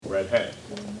red hat.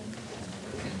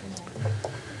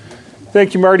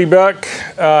 Thank you, Marty Buck.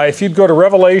 If you'd go to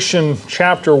Revelation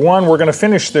chapter 1, we're going to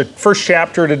finish the first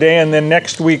chapter today, and then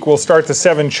next week we'll start the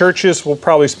 7 churches. We'll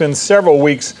probably spend several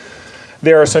weeks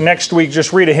there. So next week,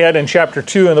 just read ahead in chapter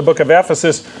 2 in the book of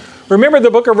Ephesus. Remember,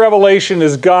 the book of Revelation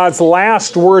is God's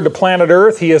last word to planet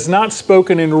Earth. He has not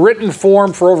spoken in written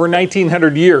form for over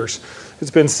 1,900 years.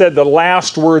 It's been said that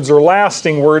last words are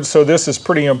lasting words, so this is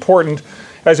pretty important.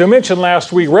 As I mentioned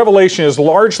last week, Revelation is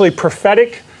largely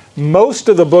prophetic. Most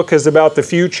of the book is about the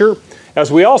future.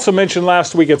 As we also mentioned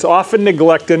last week, it's often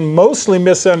neglected, mostly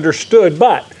misunderstood,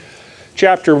 but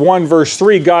chapter 1, verse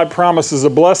 3, God promises a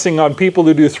blessing on people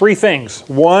who do 3 things.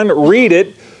 1, read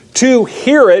it. 2,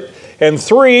 hear it. And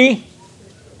 3,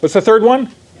 what's the third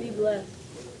one? Be blessed.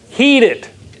 Heed it,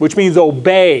 which means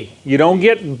obey. You don't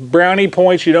get brownie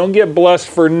points. You don't get blessed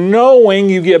for knowing.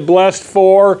 You get blessed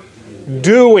for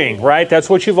doing, right?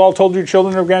 That's what you've all told your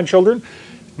children or grandchildren.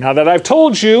 Now that I've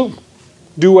told you,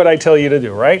 do what I tell you to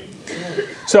do, right?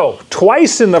 So,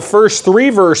 twice in the first 3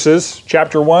 verses,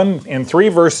 chapter 1 and 3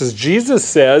 verses, Jesus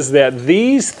says that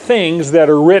these things that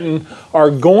are written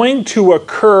are going to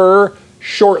occur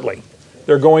shortly.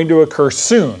 They're going to occur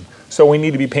soon. So we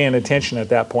need to be paying attention at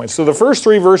that point. So the first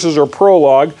 3 verses are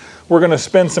prologue. We're going to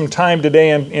spend some time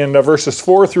today in verses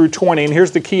 4 through 20. And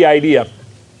here's the key idea.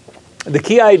 The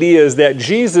key idea is that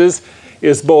Jesus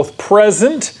is both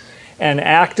present and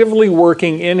actively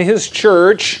working in His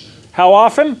church. How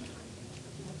often?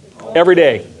 Every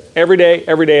day. Every day,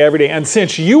 every day, every day. And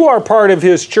since you are part of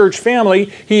His church family,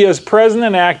 He is present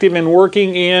and active and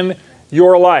working in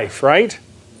your life, right?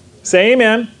 Say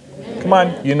amen. Come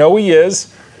on, you know He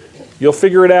is. You'll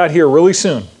figure it out here really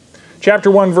soon. Chapter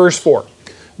 1, verse 4.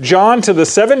 John, to the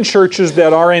 7 churches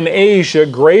that are in Asia,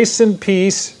 grace and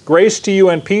peace, grace to you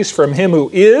and peace from Him who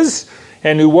is,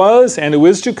 and who was, and who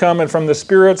is to come, and from the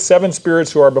spirits, 7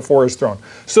 spirits who are before His throne.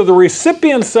 So the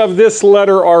recipients of this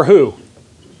letter are who?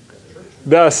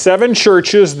 The 7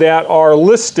 churches that are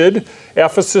listed: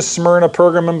 Ephesus, Smyrna,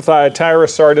 Pergamum, Thyatira,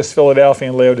 Sardis, Philadelphia,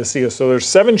 and Laodicea. So there's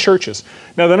 7 churches.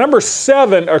 Now the number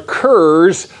 7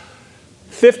 occurs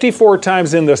 54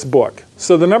 times in this book.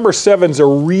 So the number 7 is a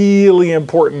really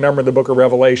important number in the book of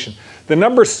Revelation. The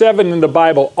number 7 in the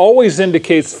Bible always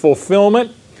indicates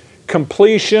fulfillment,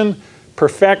 completion,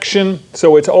 perfection.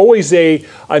 So it's always a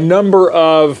number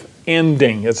of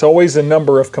ending. It's always a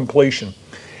number of completion.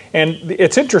 And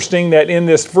it's interesting that in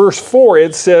this verse 4,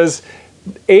 it says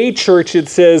a church, it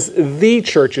says the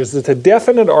churches. It's a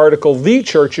definite article, the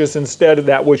churches, instead of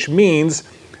that, which means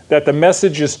that the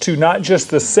message is to not just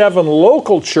the 7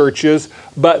 local churches,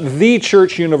 but the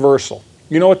church universal.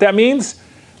 You know what that means?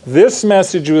 This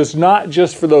message was not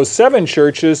just for those 7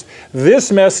 churches.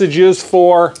 This message is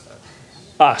for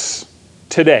us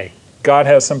today. God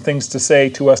has some things to say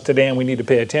to us today, and we need to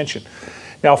pay attention.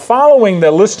 Now, following the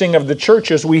listing of the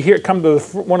churches, we come to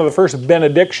one of the first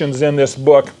benedictions in this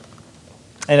book,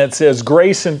 and it says,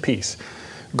 grace and peace.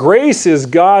 Grace is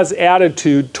God's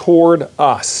attitude toward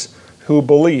us who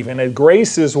believe. And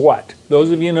grace is what?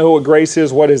 Those of you know what grace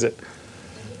is, what is it?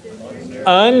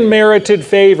 Unmerited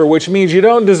favor, which means you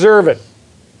don't deserve it.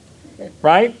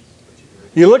 Right?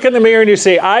 You look in the mirror and you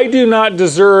say, I do not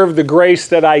deserve the grace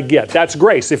that I get. That's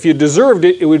grace. If you deserved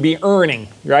it, it would be earning,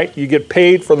 right? You get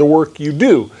paid for the work you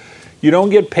do. You don't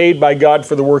get paid by God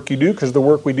for the work you do, because the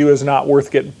work we do is not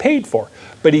worth getting paid for.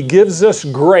 But He gives us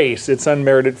grace. It's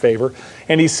unmerited favor.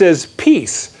 And He says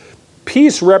peace.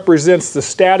 Peace represents the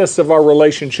status of our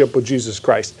relationship with Jesus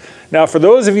Christ. Now, for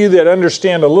those of you that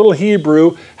understand a little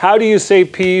Hebrew, how do you say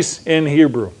peace in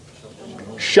Hebrew?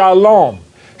 Shalom.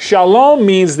 Shalom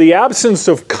means the absence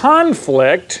of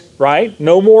conflict, right?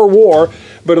 No more war,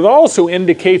 but it also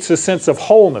indicates a sense of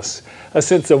wholeness, a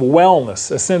sense of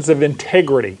wellness, a sense of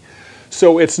integrity.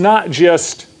 So it's not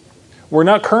just,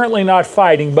 we're currently not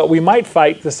fighting, but we might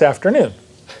fight this afternoon,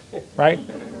 right?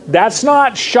 That's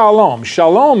not shalom.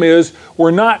 Shalom is we're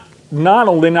not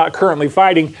only not currently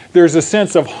fighting, there's a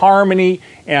sense of harmony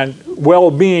and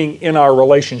well-being in our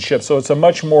relationship. So it's a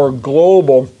much more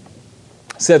global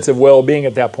sense of well-being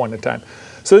at that point in time.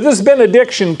 So this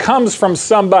benediction comes from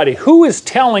somebody. Who is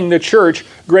telling the church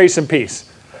grace and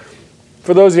peace?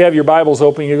 For those who have your Bibles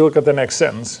open, you look at the next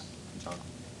sentence.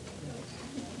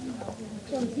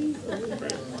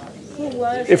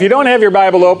 If you don't have your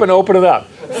Bible open it up.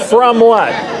 From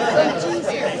what?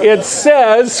 It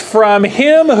says, from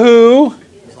Him who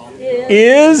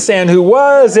is and who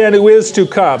was and who is to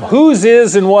come. Whose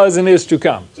is and was and is to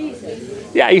come?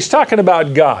 Yeah, He's talking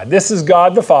about God. This is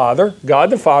God the Father,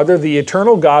 the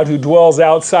eternal God who dwells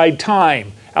outside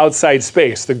time, outside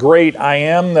space, the great I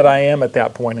am that I am at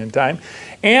that point in time.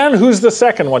 And who's the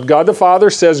second one? God the Father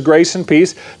says grace and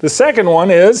peace. The second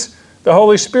one is the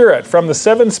Holy Spirit, from the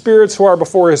 7 spirits who are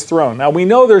before his throne. Now we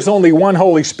know there's only one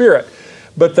Holy Spirit,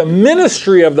 but the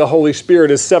ministry of the Holy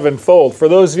Spirit is sevenfold. For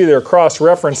those of you that are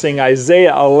cross-referencing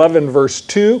Isaiah 11 verse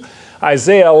 2,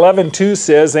 Isaiah 11:2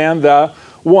 says, and the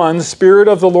 1, Spirit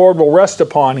of the Lord will rest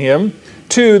upon him.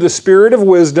 2, the Spirit of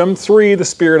wisdom. 3, the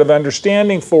Spirit of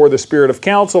understanding. 4, the Spirit of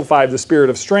counsel. 5, the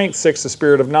Spirit of strength. 6, the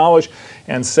Spirit of knowledge.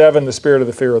 And 7, the Spirit of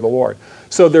the fear of the Lord.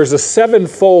 So there's a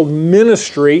sevenfold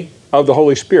ministry of the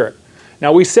Holy Spirit.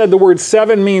 Now we said the word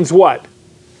 7 means what?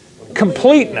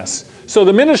 Completeness. So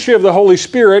the ministry of the Holy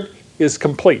Spirit is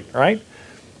complete, right?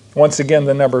 Once again,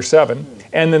 the number 7.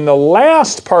 And then the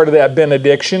last part of that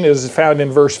benediction is found in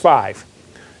verse 5.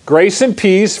 Grace and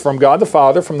peace from God the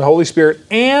Father, from the Holy Spirit,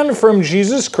 and from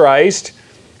Jesus Christ.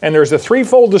 And there's a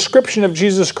threefold description of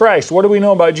Jesus Christ. What do we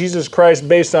know about Jesus Christ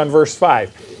based on verse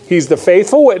 5? He's the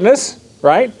faithful witness,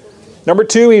 right? Number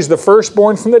 2, he's the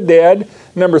firstborn from the dead.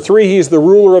 Number 3, he's the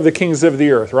ruler of the kings of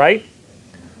the earth, right?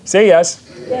 Say yes.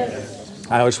 Yes.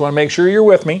 I just want to make sure you're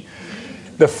with me.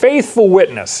 The faithful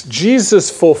witness. Jesus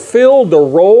fulfilled the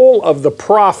role of the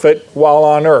prophet while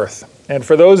on earth. And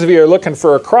for those of you who are looking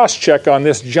for a cross-check on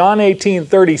this, John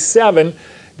 18:37,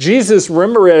 Jesus,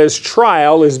 remember at his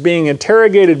trial, is being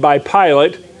interrogated by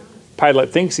Pilate.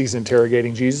 Pilate thinks he's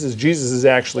interrogating Jesus. Jesus is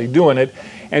actually doing it.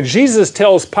 And Jesus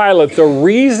tells Pilate the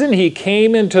reason he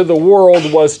came into the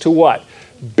world was to what?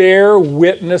 Bear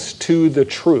witness to the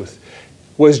truth.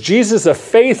 Was Jesus a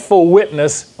faithful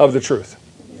witness of the truth?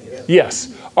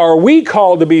 Yes. Are we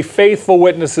called to be faithful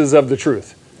witnesses of the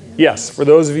truth? Yes. For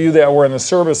those of you that were in the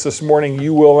service this morning,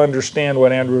 you will understand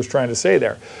what Andrew was trying to say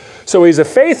there. So he's a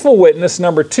faithful witness.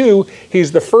 Number 2,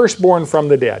 he's the firstborn from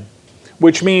the dead,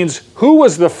 which means who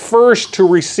was the first to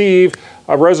receive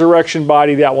a resurrection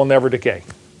body that will never decay?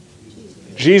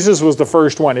 Jesus was the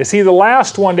first one. Is he the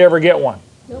last one to ever get one?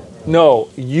 Nope. No.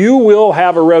 You will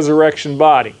have a resurrection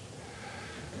body.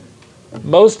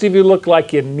 Most of you look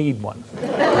like you need one.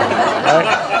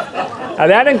 Right? Now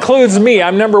that includes me.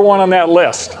 I'm number 1 on that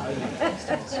list.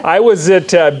 I was at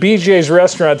BJ's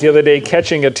restaurant the other day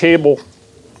catching a table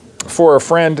for a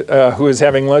friend who was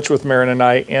having lunch with Marin and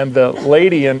I, and the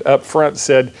lady up front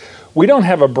said, we don't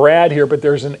have a Brad here, but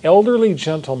there's an elderly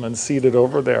gentleman seated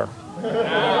over there.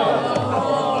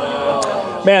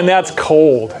 Man, that's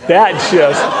cold. That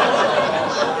just...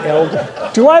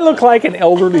 Do I look like an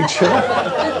elderly gentleman?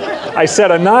 I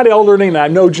said I'm not elderly and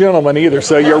I'm no gentleman either,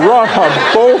 so you're wrong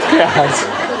on both counts.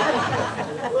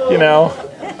 You know,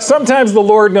 sometimes the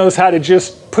Lord knows how to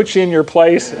just put you in your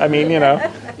place. I mean, you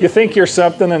know, you think you're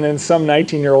something and then some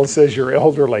 19-year-old says you're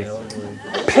elderly.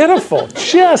 Pitiful,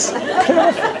 just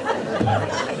pitiful.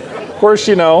 Of course,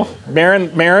 you know,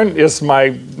 Marin is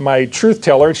my truth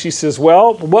teller, and she says,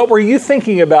 well, what were you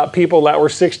thinking about people that were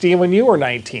 16 when you were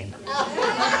 19?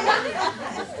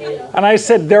 And I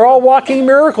said, they're all walking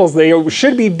miracles. They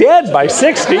should be dead by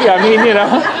 60. I mean, you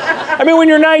know. I mean, when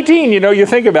you're 19, you know, you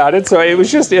think about it. So it was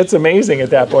just, it's amazing at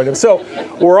that point. So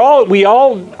we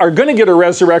all are going to get a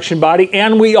resurrection body,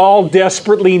 and we all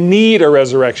desperately need a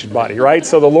resurrection body, right?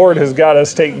 So the Lord has got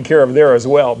us taken care of there as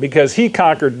well, because he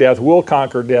conquered death, we'll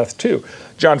conquer death too.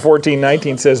 John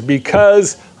 14:19 says,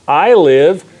 because I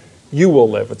live, you will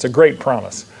live. It's a great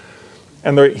promise.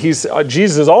 And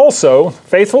Jesus also,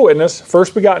 faithful witness,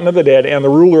 first begotten of the dead, and the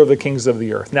ruler of the kings of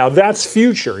the earth. Now that's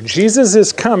future. Jesus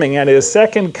is coming, and at his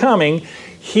second coming,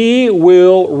 he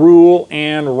will rule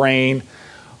and reign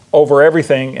over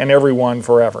everything and everyone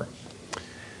forever.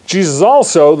 Jesus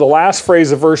also, the last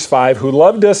phrase of verse 5, who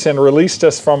loved us and released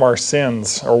us from our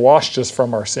sins, or washed us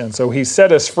from our sins. So he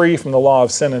set us free from the law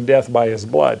of sin and death by his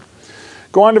blood.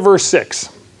 Go on to verse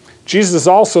 6. Jesus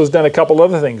also has done a couple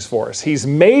other things for us. He's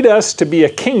made us to be a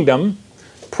kingdom,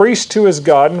 priest to his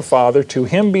God and Father. To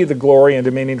him be the glory and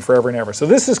dominion forever and ever. So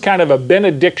this is kind of a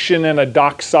benediction and a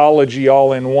doxology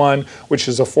all in one, which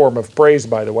is a form of praise,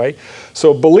 by the way.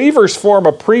 So believers form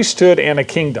a priesthood and a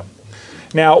kingdom.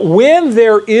 Now, when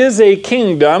there is a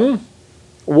kingdom,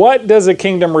 what does a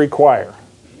kingdom require?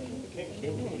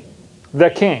 The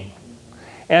king.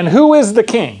 And who is the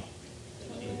king?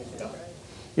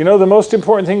 You know the most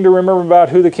important thing to remember about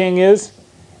who the king is?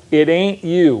 It ain't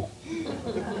you.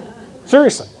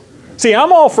 Seriously. See,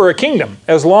 I'm all for a kingdom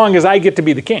as long as I get to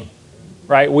be the king,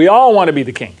 right? We all want to be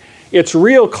the king. It's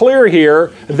real clear here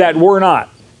that we're not,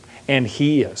 and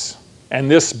he is. And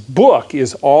this book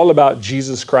is all about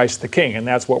Jesus Christ the King, and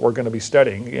that's what we're going to be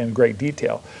studying in great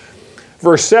detail.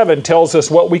 Verse 7 tells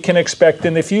us what we can expect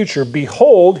in the future.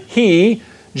 Behold, he,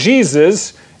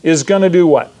 Jesus, is going to do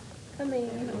what?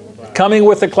 Coming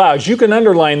with the clouds. You can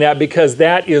underline that because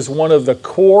that is one of the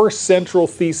core central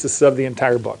theses of the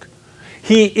entire book.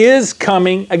 He is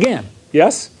coming again.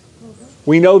 Yes?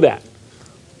 We know that.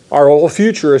 Our whole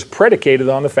future is predicated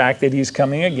on the fact that he's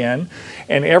coming again,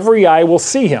 and every eye will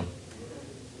see him.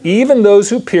 Even those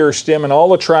who pierced him, and all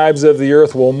the tribes of the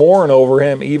earth will mourn over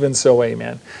him, even so,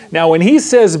 amen. Now, when he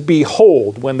says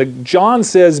behold, when John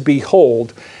says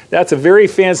behold, that's a very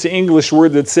fancy English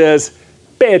word that says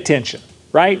pay attention,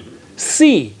 right?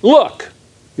 See, look.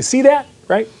 You see that,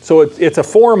 right? So it's a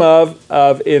form of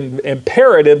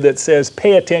imperative that says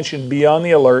pay attention, be on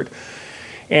the alert.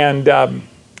 And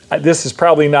this is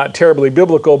probably not terribly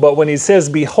biblical, but when he says,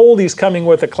 behold, he's coming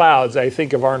with the clouds, I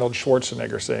think of Arnold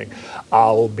Schwarzenegger saying,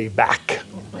 I'll be back,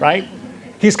 right?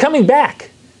 He's coming back.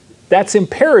 That's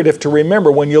imperative to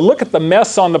remember. When you look at the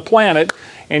mess on the planet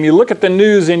and you look at the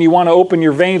news and you want to open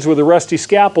your veins with a rusty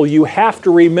scalpel, you have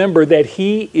to remember that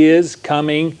he is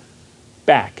coming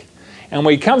back. And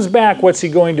when he comes back, what's he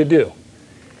going to do?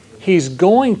 He's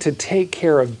going to take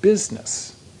care of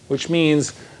business, which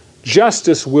means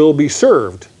justice will be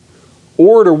served.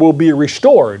 Order will be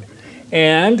restored,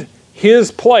 and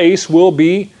his place will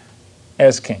be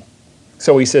as king.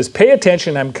 So he says, pay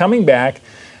attention, I'm coming back,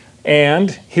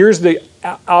 and here's the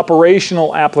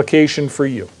operational application for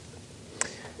you.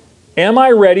 Am I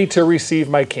ready to receive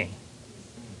my king?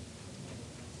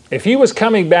 If he was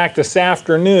coming back this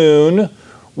afternoon,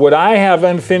 would I have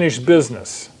unfinished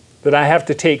business that I have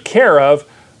to take care of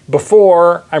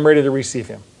before I'm ready to receive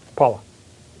him? Paula,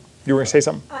 you were going to say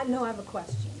something? No, I have a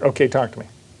question. Okay, talk to me.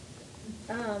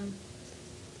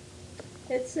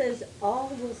 It says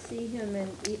all will see him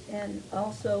and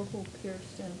also who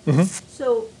pierced him. Mm-hmm.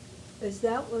 So is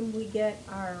that when we get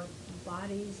our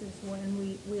bodies, is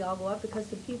when we all go up? Because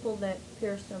the people that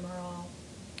pierced him are all...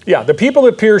 Yeah, the people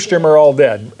that pierced him are all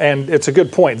dead. And it's a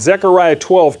good point. Zechariah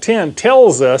 12:10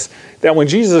 tells us that when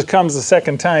Jesus comes the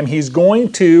second time, he's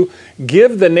going to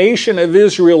give the nation of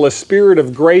Israel a spirit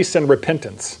of grace and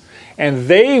repentance. And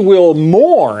they will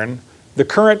mourn the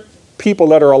current people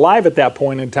that are alive at that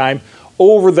point in time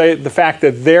over the fact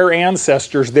that their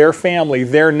ancestors, their family,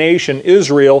 their nation,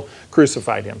 Israel,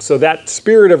 crucified him. So that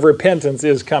spirit of repentance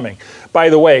is coming. By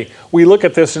the way, we look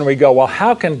at this and we go, well,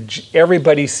 how can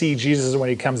everybody see Jesus when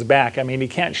he comes back? I mean, he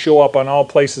can't show up on all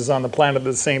places on the planet at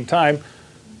the same time.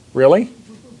 Really?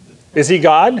 Is he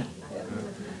God?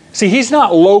 See, he's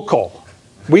not local.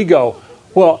 We go,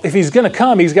 well, if he's going to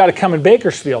come, he's got to come in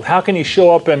Bakersfield. How can he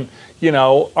show up in,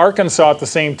 Arkansas at the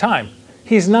same time?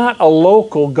 He's not a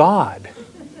local God,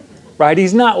 right?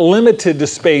 He's not limited to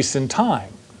space and time.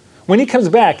 When he comes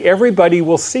back, everybody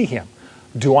will see him.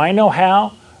 Do I know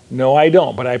how? No, I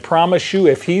don't. But I promise you,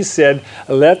 if he said,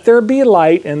 let there be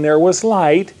light, and there was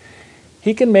light,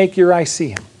 he can make your eye see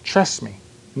him. Trust me,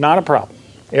 not a problem.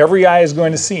 Every eye is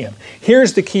going to see him.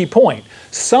 Here's the key point.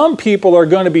 Some people are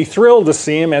going to be thrilled to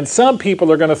see him, and some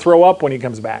people are going to throw up when he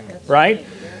comes back, right?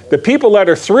 The people that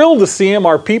are thrilled to see him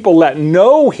are people that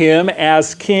know him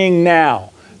as king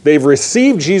now. They've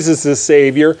received Jesus as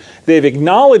Savior. They've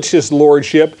acknowledged his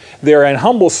lordship. They're in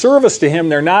humble service to him.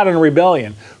 They're not in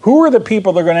rebellion. Who are the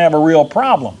people that are going to have a real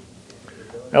problem?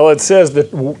 Well, it says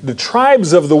that the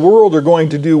tribes of the world are going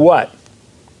to do what?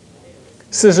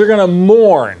 It says they're going to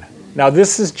mourn. Now,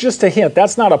 this is just a hint.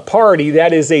 That's not a party.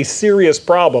 That is a serious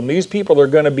problem. These people are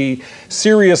going to be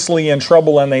seriously in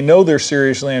trouble, and they know they're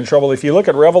seriously in trouble. If you look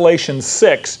at Revelation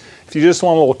 6, if you just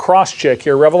want a little cross-check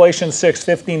here, Revelation 6,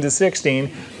 15 to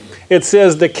 16, it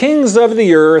says, the kings of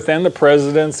the earth and the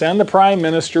presidents and the prime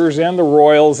ministers and the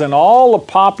royals and all the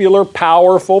popular,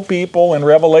 powerful people in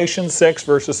Revelation 6,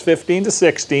 verses 15 to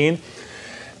 16,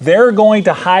 they're going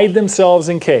to hide themselves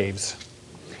in caves.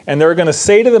 And they're going to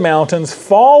say to the mountains,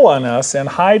 fall on us and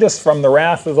hide us from the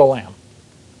wrath of the Lamb.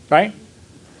 Right?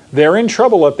 They're in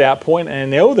trouble at that point,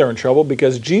 and they know they're in trouble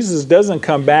because Jesus doesn't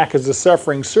come back as a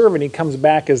suffering servant. He comes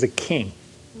back as a king.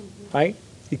 Right?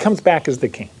 He comes back as the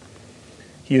king.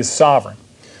 He is sovereign.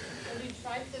 So do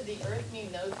tribes of the earth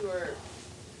mean those who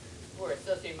are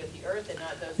associated with the earth and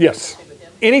not those who are Yes. associated with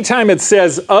him? Anytime it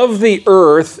says of the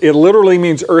earth, it literally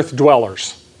means earth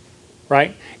dwellers.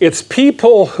 Right? It's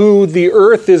people who the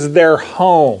earth is their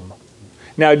home.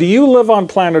 Now, do you live on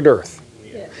planet Earth?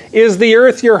 Yes. Is the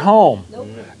earth your home? Nope.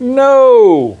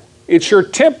 No. It's your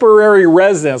temporary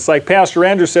residence. Like Pastor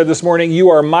Andrew said this morning, you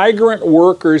are migrant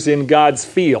workers in God's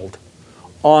field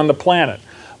on the planet.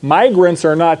 Migrants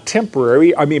are not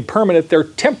permanent, they're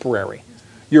temporary.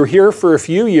 You're here for a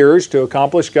few years to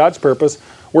accomplish God's purpose.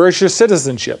 Where's your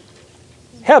citizenship?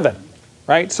 Heaven,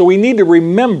 right? So we need to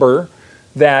remember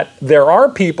that there are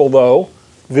people, though,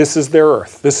 This is their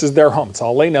earth. This is their home. It's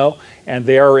all they know. And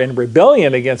they are in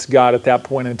rebellion against God at that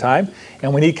point in time.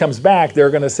 And when he comes back, they're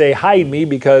going to say, hide me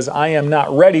because I am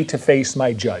not ready to face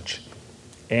my judge.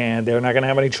 And they're not going to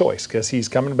have any choice because he's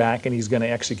coming back and he's going to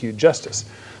execute justice.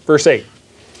 Verse 8.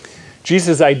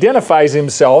 Jesus identifies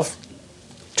himself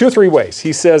 2 or 3 ways.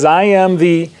 He says, I am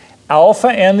the Alpha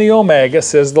and the Omega,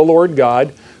 says the Lord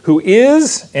God, who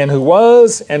is and who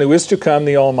was and who is to come,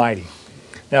 the Almighty.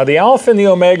 Now, the Alpha and the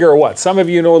Omega are what? Some of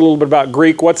you know a little bit about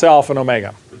Greek. What's Alpha and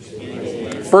Omega?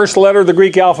 First letter of the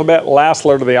Greek alphabet, last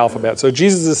letter of the alphabet. So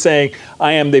Jesus is saying,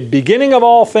 I am the beginning of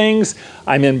all things,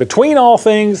 I'm in between all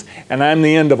things, and I'm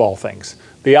the end of all things.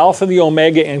 The Alpha and the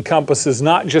Omega encompasses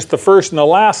not just the first and the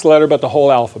last letter, but the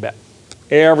whole alphabet.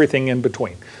 Everything in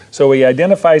between. So he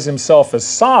identifies himself as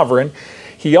sovereign.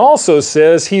 He also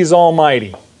says he's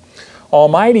almighty.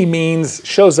 Almighty means,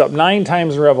 shows up 9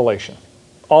 times in Revelation.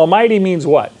 Almighty means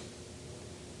what?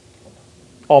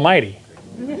 Almighty.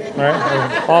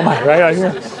 Right? Almighty,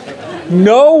 right?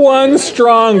 No one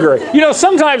stronger. You know,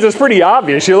 sometimes it's pretty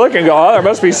obvious. You look and go, oh, there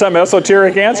must be some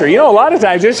esoteric answer. You know, a lot of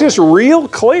times it's just real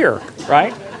clear,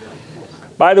 right?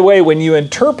 By the way, when you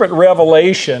interpret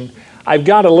Revelation, I've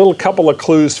got a little couple of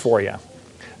clues for you.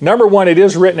 Number 1, it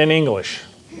is written in English,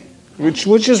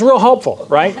 which is real helpful,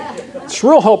 right? It's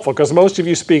real helpful because most of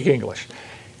you speak English.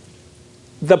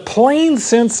 The plain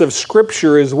sense of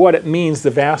Scripture is what it means the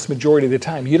vast majority of the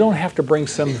time. You don't have to bring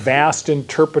some vast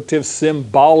interpretive,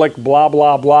 symbolic, blah,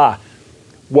 blah, blah.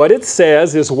 What it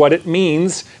says is what it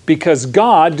means because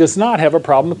God does not have a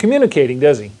problem communicating,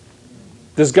 does he?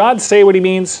 Does God say what he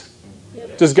means?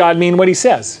 Yep. Does God mean what he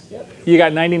says? Yep. You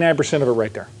got 99% of it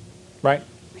right there, right?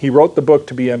 He wrote the book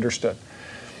to be understood.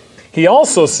 He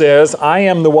also says, I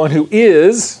am the one who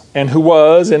is and who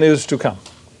was and is to come.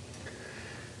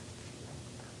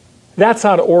 That's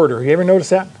out of order. You ever notice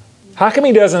that? How come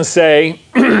he doesn't say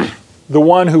the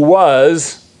one who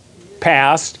was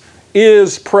past,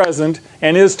 is present,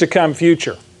 and is to come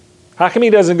future? How come he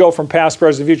doesn't go from past,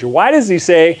 present, future? Why does he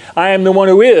say, I am the one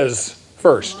who is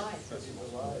first?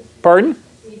 Pardon?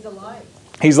 He's alive.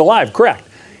 He's alive, correct.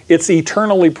 It's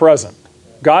eternally present.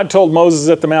 God told Moses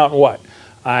at the mountain what?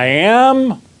 I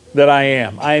am that I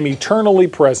am. I am eternally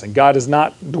present. God does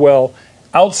not dwell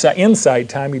inside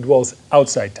time. He dwells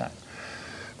outside time.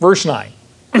 Verse 9.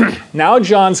 Now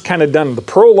John's kind of done the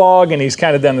prologue and he's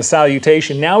kind of done the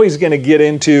salutation. Now he's going to get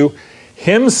into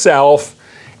himself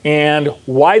and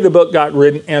why the book got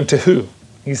written and to who.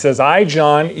 He says, I,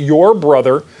 John, your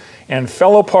brother and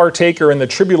fellow partaker in the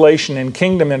tribulation and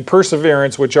kingdom and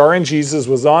perseverance which are in Jesus,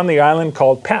 was on the island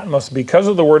called Patmos because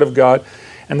of the word of God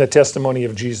and the testimony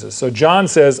of Jesus. So John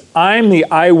says, I'm the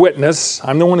eyewitness.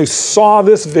 I'm the one who saw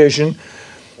this vision,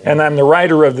 and I'm the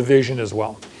writer of the vision as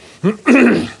well.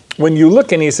 When you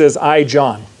look and he says, I,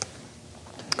 John,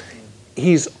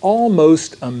 he's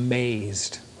almost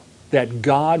amazed that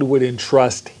God would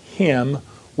entrust him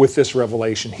with this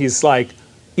revelation. He's like,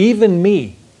 even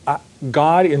me,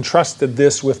 God entrusted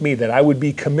this with me, that I would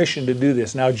be commissioned to do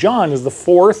this. Now, John is the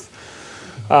fourth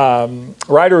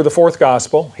writer of the fourth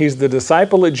gospel. He's the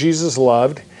disciple that Jesus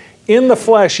loved. In the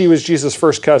flesh, he was Jesus'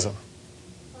 first cousin.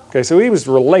 Okay, so he was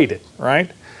related,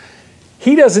 right?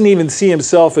 He doesn't even see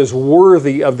himself as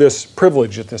worthy of this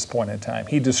privilege at this point in time.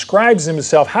 He describes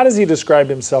himself. How does he describe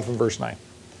himself in verse 9?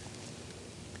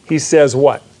 He says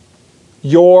what?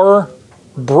 Your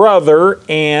brother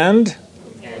and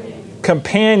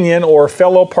companion or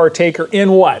fellow partaker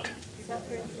in what?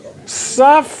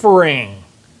 Suffering.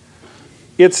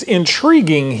 It's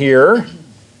intriguing here.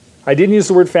 I didn't use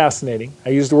the word fascinating. I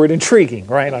used the word intriguing,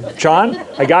 right? John,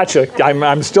 I got you.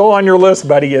 I'm still on your list,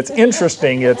 buddy. It's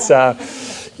interesting. It's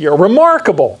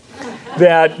remarkable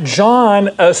that John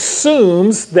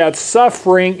assumes that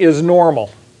suffering is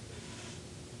normal.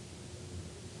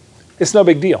 It's no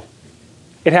big deal.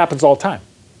 It happens all the time.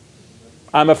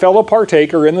 I'm a fellow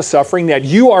partaker in the suffering that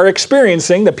you are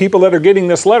experiencing. The people that are getting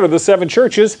this letter, the 7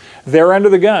 churches, they're under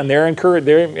the gun. They're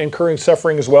incurring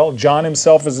suffering as well. John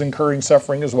himself is incurring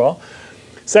suffering as well.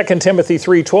 2 Timothy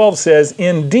 3:12 says,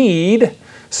 indeed,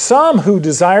 some who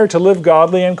desire to live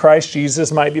godly in Christ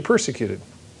Jesus might be persecuted.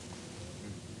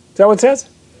 Is that what it says?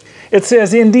 It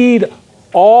says, indeed,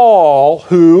 all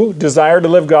who desire to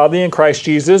live godly in Christ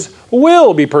Jesus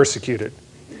will be persecuted.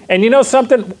 And you know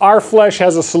something? Our flesh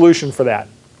has a solution for that.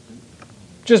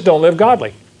 Just don't live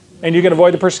godly. And you can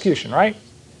avoid the persecution, right?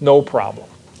 No problem.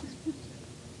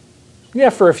 Yeah,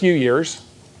 for a few years.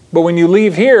 But when you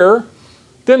leave here,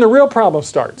 then the real problem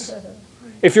starts.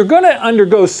 If you're going to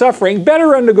undergo suffering,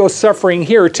 better undergo suffering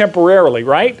here temporarily,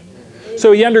 right?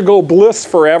 So you undergo bliss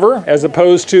forever, as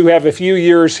opposed to have a few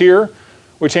years here,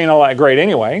 which ain't all that great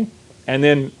anyway. and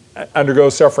then undergo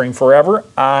suffering forever,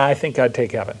 I think I'd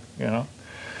take heaven, you know.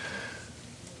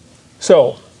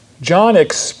 So, John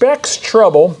expects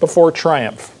trouble before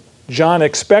triumph. John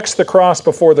expects the cross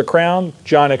before the crown.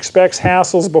 John expects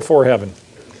hassles before heaven.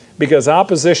 Because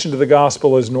opposition to the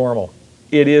gospel is normal.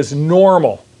 It is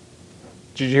normal.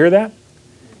 Did you hear that?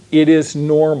 It is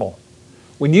normal.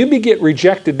 When you get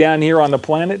rejected down here on the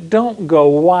planet, don't go,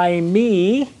 why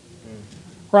me?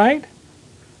 Right?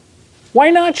 Why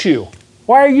not you?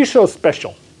 Why are you so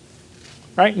special?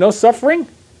 Right? No suffering?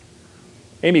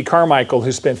 Amy Carmichael,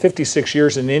 who spent 56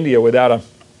 years in India without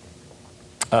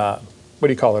a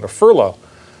furlough,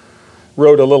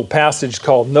 wrote a little passage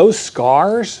called No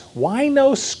Scars. Why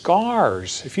no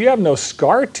scars? If you have no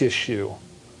scar tissue,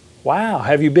 wow,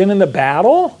 have you been in the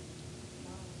battle?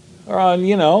 Or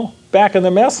back in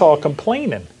the mess hall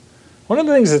complaining. One of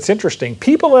the things that's interesting,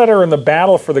 people that are in the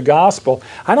battle for the gospel,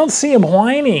 I don't see them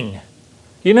whining.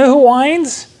 You know who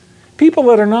whines? People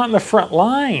that are not in the front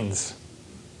lines,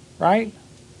 right?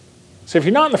 So if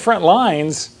you're not in the front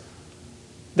lines,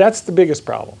 that's the biggest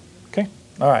problem, okay?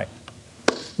 All right.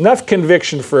 Enough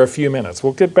conviction for a few minutes.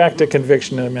 We'll get back to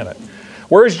conviction in a minute.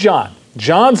 Where's John?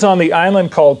 John's on the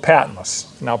island called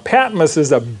Patmos. Now, Patmos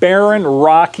is a barren,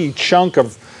 rocky chunk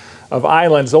of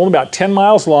islands, only about 10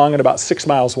 miles long and about 6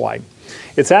 miles wide.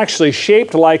 It's actually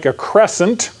shaped like a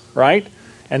crescent, right?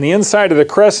 And the inside of the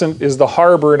crescent is the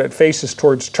harbor, and it faces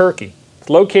towards Turkey. It's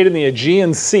located in the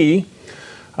Aegean Sea,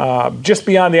 just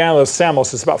beyond the island of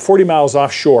Samos. It's about 40 miles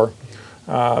offshore,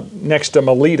 next to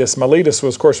Miletus. Miletus,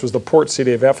 was the port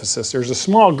city of Ephesus. There's a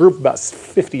small group, about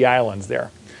 50 islands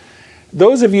there.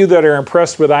 Those of you that are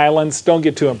impressed with islands, don't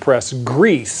get too impressed.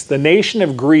 Greece, the nation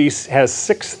of Greece, has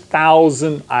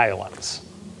 6,000 islands.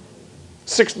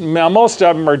 Most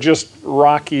of them are just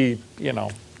rocky,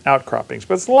 outcroppings,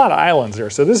 but it's a lot of islands there.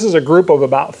 So this is a group of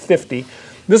about 50.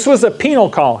 This was a penal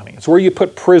colony. It's where you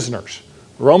put prisoners.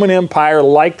 The Roman Empire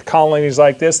liked colonies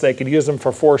like this. They could use them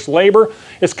for forced labor.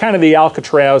 It's kind of the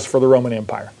Alcatraz for the Roman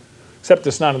Empire, except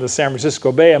it's not in the San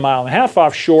Francisco Bay, 1.5 miles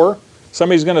offshore.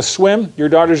 Somebody's going to swim. Your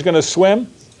daughter's going to swim.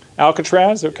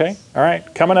 Alcatraz, okay. All right,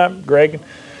 coming up, Greg.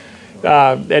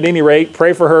 At any rate,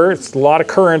 pray for her. It's a lot of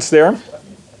currents there.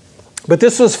 But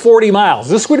this was 40 miles.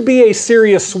 This would be a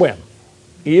serious swim,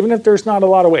 even if there's not a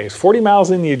lot of waves. 40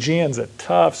 miles in the Aegean is a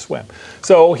tough swim.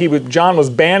 So John was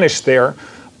banished there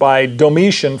by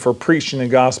Domitian for preaching the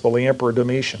gospel, the Emperor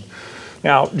Domitian.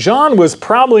 Now, John was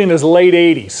probably in his late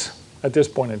 80s at this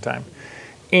point in time.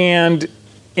 And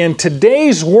in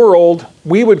today's world,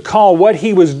 we would call what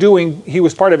he was doing, he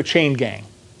was part of a chain gang.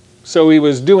 So he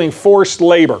was doing forced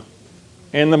labor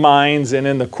in the mines and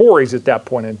in the quarries at that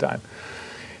point in time.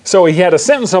 So he had a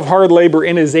sentence of hard labor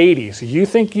in his 80s. You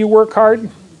think you work hard?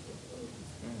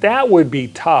 That would be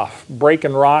tough,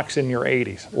 breaking rocks in your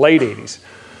 80s, late 80s.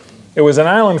 It was an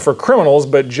island for criminals,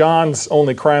 but John's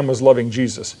only crime was loving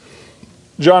Jesus.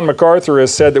 John MacArthur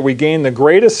has said that we gain the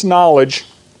greatest knowledge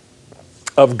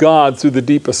of God through the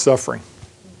deepest suffering.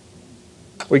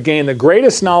 We gain the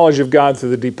greatest knowledge of God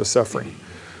through the deepest suffering.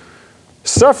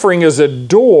 Suffering is a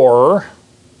door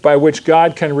by which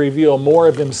God can reveal more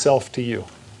of himself to you.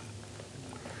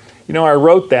 I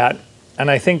wrote that, and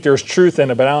I think there's truth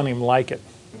in it, but I don't even like it.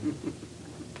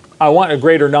 I want a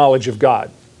greater knowledge of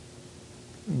God.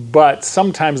 But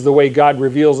sometimes the way God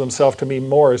reveals himself to me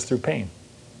more is through pain.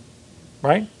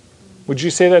 Right? Would you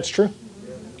say that's true?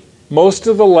 Most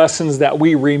of the lessons that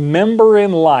we remember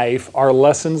in life are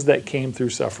lessons that came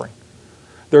through suffering.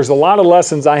 There's a lot of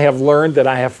lessons I have learned that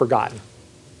I have forgotten.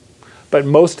 But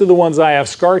most of the ones I have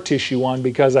scar tissue on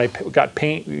because I got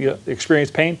pain,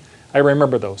 experienced pain, I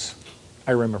remember those.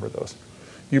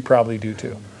 You probably do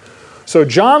too. So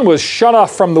John was shut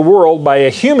off from the world by a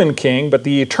human king, but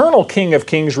the eternal King of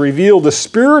Kings revealed a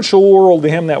spiritual world to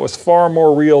him that was far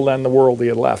more real than the world he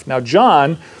had left. Now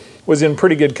John was in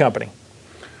pretty good company.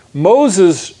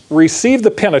 Moses received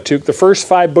the Pentateuch, the first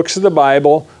 5 books of the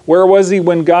Bible. Where was he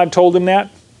when God told him that?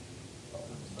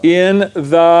 In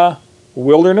the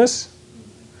wilderness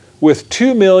with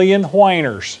 2 million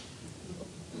whiners.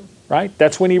 Right?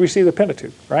 That's when he received the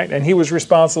Pentateuch, right? And he was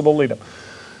responsible to lead them.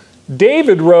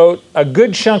 David wrote a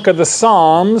good chunk of the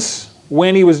Psalms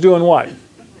when he was doing what?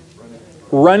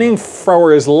 Running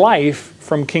for his life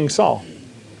from King Saul.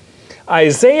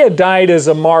 Isaiah died as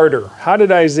a martyr. How did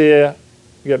Isaiah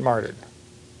get martyred?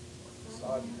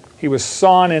 He was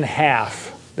sawn in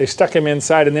half. They stuck him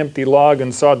inside an empty log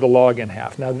and sawed the log in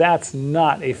half. Now that's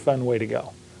not a fun way to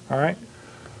go. All right?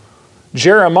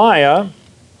 Jeremiah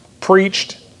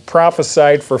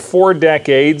prophesied for 4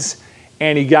 decades,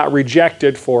 and he got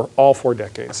rejected for all 4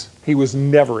 decades. He was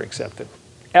never accepted.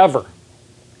 Ever.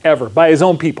 By his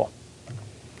own people.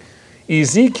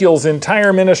 Ezekiel's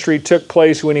entire ministry took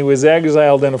place when he was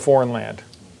exiled in a foreign land.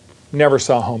 Never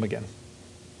saw home again.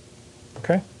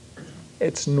 Okay?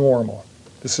 It's normal.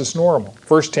 This is normal.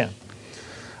 Verse 10.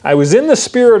 I was in the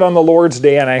Spirit on the Lord's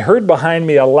day, and I heard behind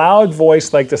me a loud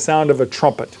voice like the sound of a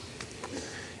trumpet.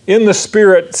 In the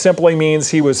Spirit simply means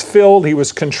he was filled, he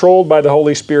was controlled by the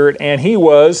Holy Spirit, and he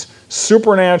was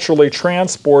supernaturally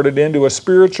transported into a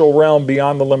spiritual realm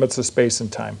beyond the limits of space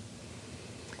and time.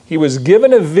 He was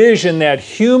given a vision that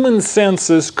human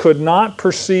senses could not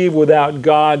perceive without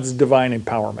God's divine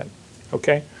empowerment.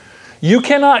 Okay? You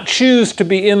cannot choose to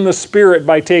be in the Spirit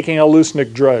by taking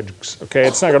hallucinogenic drugs. Okay?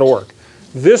 It's not going to work.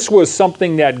 This was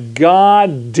something that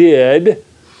God did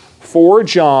for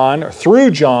John, or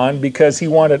through John, because he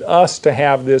wanted us to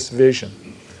have this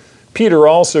vision. Peter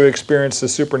also experienced the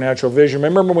supernatural vision.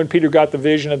 Remember when Peter got the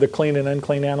vision of the clean and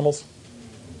unclean animals?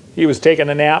 He was taking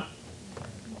a nap.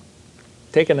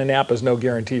 Taking a nap is no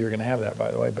guarantee you're going to have that,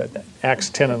 by the way, but Acts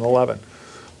 10 and 11.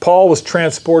 Paul was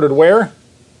transported where?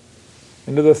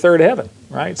 Into the third heaven,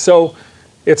 right? So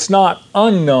it's not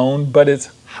unknown, but it's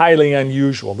highly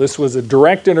unusual. This was a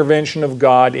direct intervention of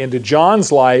God into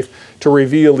John's life to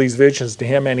reveal these visions to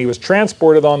him, and he was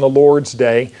transported on the Lord's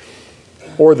day,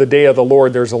 or the day of the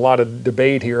Lord. There's a lot of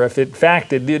debate here. If in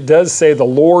fact it does say the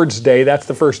Lord's day, that's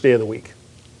the first day of the week.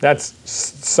 That's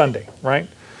Sunday, right?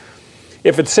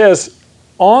 If it says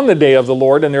on the day of the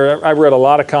Lord, and I've read a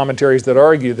lot of commentaries that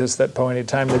argue this at that point in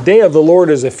time, the day of the Lord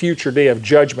is a future day of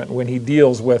judgment when he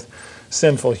deals with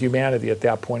sinful humanity at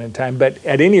that point in time. But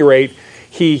at any rate,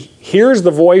 he hears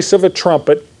the voice of a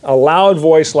trumpet, a loud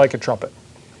voice like a trumpet.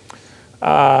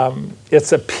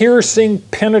 It's a piercing,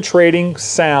 penetrating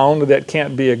sound that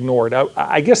can't be ignored.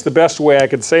 I guess the best way I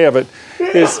could say of it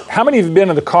is, how many of you have been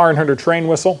in the car and heard a train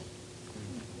whistle?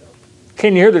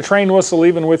 Can you hear the train whistle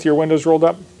even with your windows rolled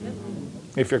up?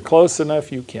 If you're close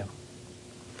enough, you can.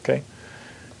 Okay?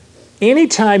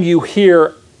 Anytime you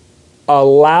hear a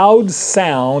loud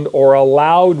sound or a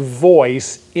loud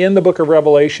voice in the book of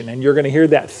Revelation, and you're going to hear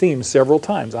that theme several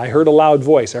times. I heard a loud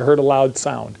voice. I heard a loud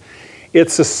sound.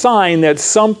 It's a sign that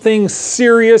something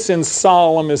serious and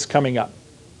solemn is coming up,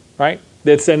 right?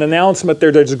 That's an announcement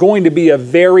there. There's going to be a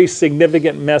very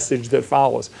significant message that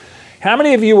follows. How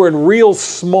many of you were real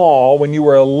small when you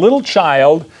were a little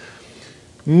child,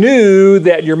 knew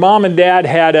that your mom and dad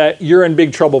had a "you're in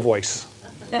big trouble" voice?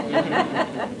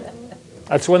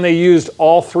 That's when they used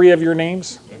all three of your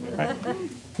names, right?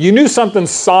 You knew something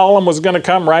solemn was going to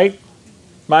come, right?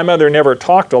 My mother never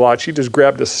talked a lot. She just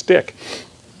grabbed a stick.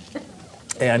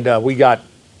 And we got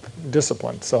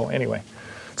disciplined. So anyway.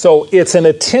 So it's an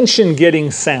attention-getting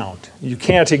sound. You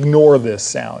can't ignore this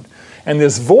sound. And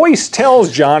this voice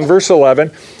tells John, verse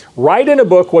 11, write in a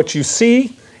book what you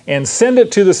see and send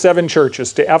it to the 7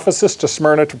 churches, to Ephesus, to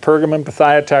Smyrna, to Pergamum, to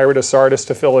Thyatira, to Sardis,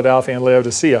 to Philadelphia, and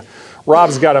Laodicea.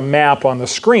 Rob's got a map on the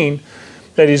screen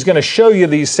that he's going to show you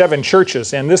these 7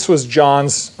 churches. And this was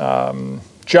John's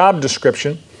job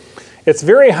description. It's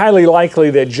very highly likely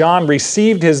that John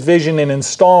received his vision in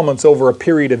installments over a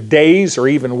period of days or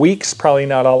even weeks, probably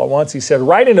not all at once. He said,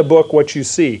 write in a book what you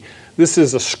see. This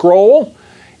is a scroll,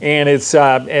 and it's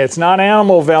not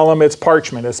animal vellum, it's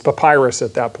parchment, it's papyrus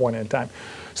at that point in time.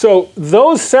 So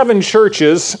those 7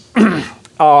 churches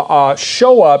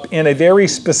show up in a very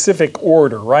specific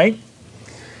order, right?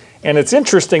 And it's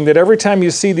interesting that every time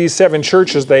you see these 7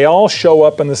 churches, they all show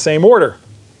up in the same order.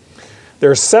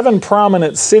 There are 7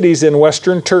 prominent cities in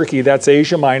Western Turkey, that's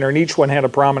Asia Minor, and each one had a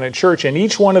prominent church. And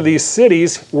each one of these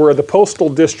cities were the postal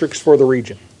districts for the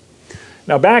region.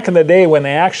 Now, back in the day when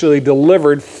they actually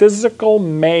delivered physical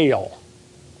mail,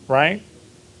 right?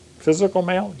 Physical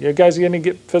mail? You guys going to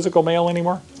get physical mail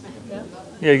anymore?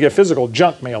 Yeah, you get physical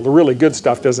junk mail. The really good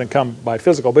stuff doesn't come by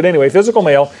physical. But anyway, physical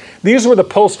mail. These were the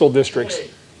postal districts.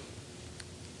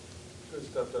 Good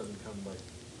stuff doesn't come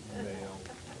by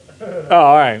mail. Oh,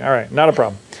 all right. Not a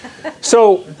problem.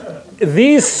 So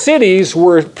these cities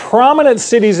were prominent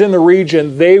cities in the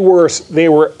region. They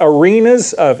were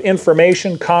arenas of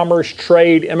information, commerce,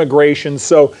 trade, immigration.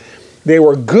 So they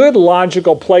were good,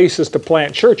 logical places to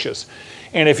plant churches.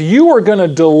 And if you were going to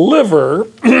deliver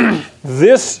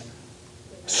this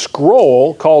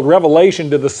scroll called Revelation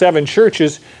to the 7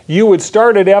 churches, you would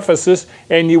start at Ephesus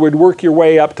and you would work your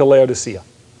way up to Laodicea.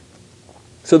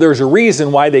 So there's a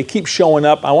reason why they keep showing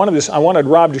up. I wanted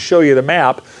Rob to show you the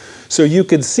map so you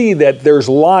could see that there's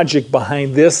logic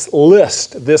behind this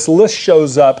list. This list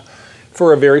shows up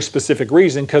for a very specific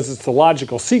reason, because it's the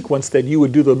logical sequence that you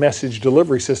would do the message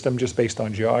delivery system just based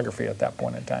on geography at that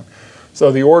point in time.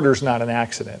 So the order's not an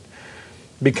accident.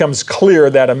 It becomes clear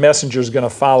that a messenger is going to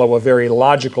follow a very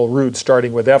logical route,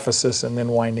 starting with Ephesus and then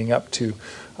winding up to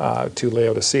to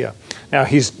Laodicea. Now,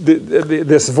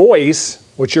 this voice,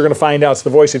 which you're going to find out is the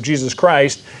voice of Jesus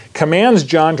Christ, commands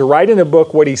John to write in a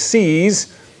book what he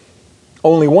sees.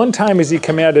 Only one time is he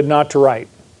commanded not to write,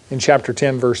 in chapter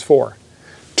 10, verse 4.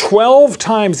 12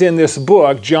 times in this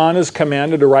book, John is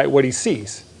commanded to write what he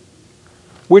sees,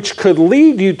 which could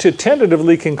lead you to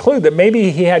tentatively conclude that maybe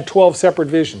he had 12 separate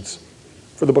visions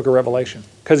for the book of Revelation,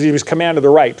 because he was commanded to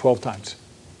write 12 times.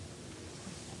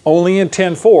 Only in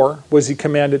 10:4 was he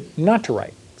commanded not to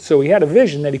write. So he had a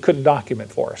vision that he couldn't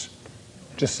document for us,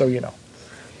 just so you know.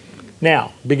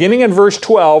 Now, beginning in verse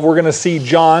 12, we're going to see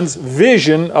John's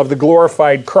vision of the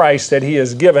glorified Christ that he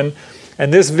has given.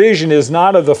 And this vision is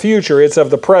not of the future, it's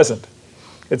of the present.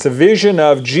 It's a vision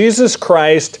of Jesus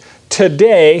Christ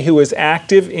today who is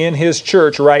active in his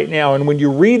church right now. And when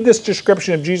you read this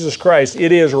description of Jesus Christ,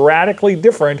 it is radically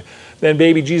different than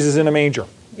baby Jesus in a manger.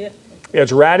 Yeah.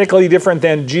 It's radically different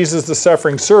than Jesus the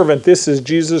suffering servant. This is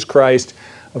Jesus Christ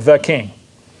the King.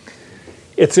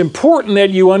 It's important that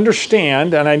you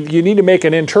understand, and you need to make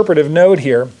an interpretive note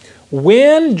here,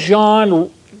 when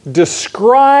John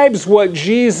describes what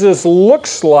Jesus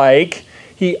looks like,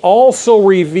 he also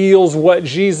reveals what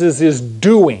Jesus is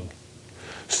doing.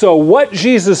 So what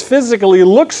Jesus physically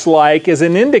looks like is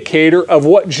an indicator of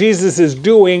what Jesus is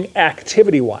doing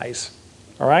activity-wise.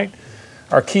 All right?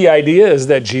 Our key idea is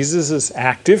that Jesus is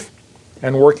active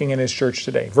and working in his church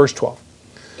today. Verse 12.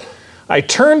 I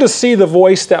turned to see the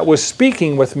voice that was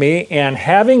speaking with me, and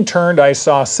having turned, I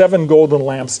saw 7 golden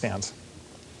lampstands.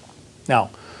 Now,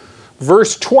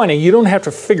 verse 20, you don't have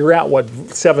to figure out what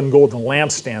 7 golden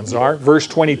lampstands are. Verse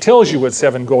 20 tells you what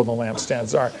 7 golden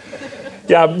lampstands are.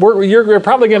 Yeah, you're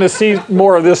probably going to see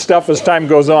more of this stuff as time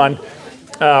goes on.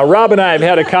 Rob and I have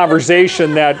had a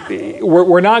conversation that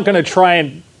we're not going to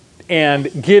try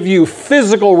and give you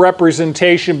physical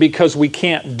representation because we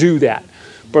can't do that.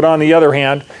 But on the other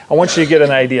hand, I want you to get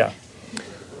an idea.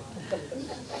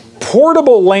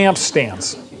 Portable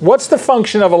lampstands. What's the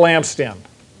function of a lampstand?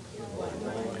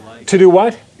 To do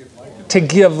what? To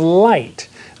give light.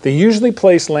 They usually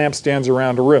place lampstands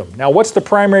around a room. Now, what's the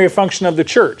primary function of the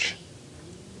church?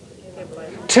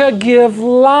 To give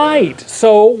light.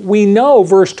 So we know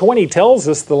verse 20 tells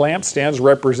us the lampstands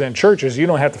represent churches. You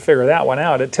don't have to figure that one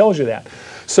out. It tells you that.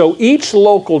 So each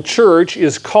local church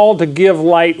is called to give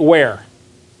light where?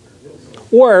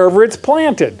 Wherever it's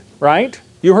planted, right?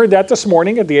 You heard that this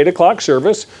morning at the 8 o'clock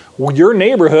service. Your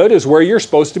neighborhood is where you're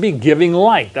supposed to be giving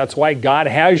light. That's why God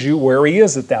has you where he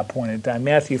is at that point in time.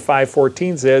 Matthew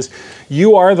 5:14 says,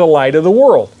 you are the light of the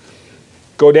world.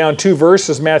 Go down 2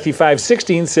 verses, Matthew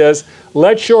 5:16 says,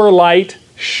 let your light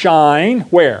shine,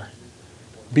 where?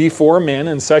 Before men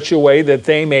in such a way that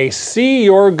they may see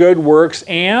your good works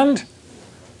and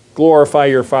glorify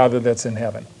your Father that's in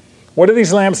heaven. What are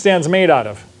these lampstands made out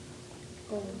of?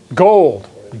 Gold.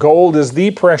 Gold is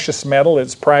the precious metal.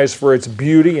 It's prized for its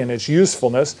beauty and its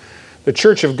usefulness. The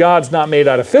church of God's not made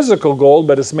out of physical gold,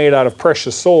 but it's made out of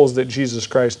precious souls that Jesus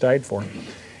Christ died for.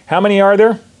 How many are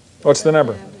there? What's the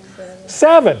number?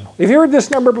 7. Have you heard this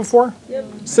number before? Yep.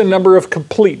 It's the number of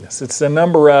completeness. It's the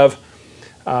number of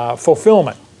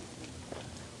fulfillment.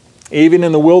 Even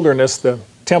in the wilderness, the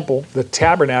temple, the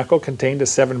tabernacle, contained a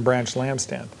 7-branch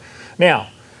lampstand. Now,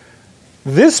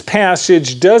 this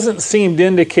passage doesn't seem to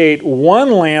indicate one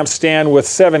lampstand with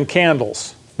 7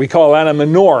 candles. We call that a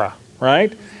menorah,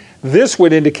 right? This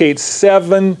would indicate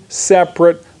 7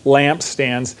 separate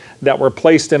lampstands that were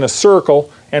placed in a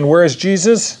circle. And where is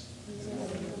Jesus?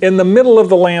 In the middle of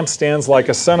the lampstands, like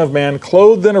a son of man,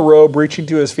 clothed in a robe, reaching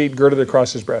to his feet, girded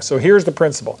across his breast. So here's the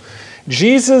principle.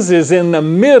 Jesus is in the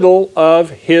middle of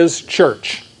his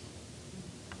church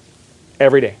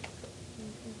every day.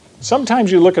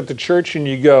 Sometimes you look at the church and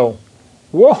you go,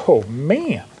 whoa,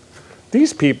 man,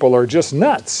 these people are just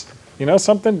nuts. You know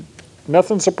something?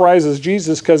 Nothing surprises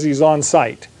Jesus because he's on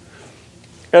site.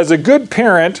 As a good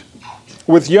parent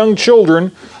with young children,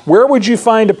 where would you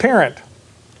find a parent?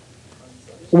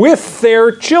 With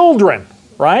their children,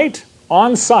 right?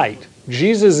 On site.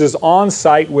 Jesus is on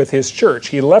site with his church.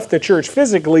 He left the church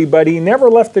physically, but he never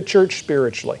left the church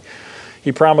spiritually.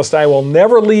 He promised, I will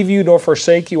never leave you nor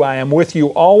forsake you. I am with you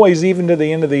always, even to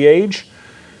the end of the age.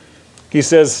 He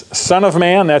says, Son of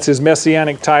Man, that's his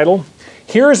messianic title.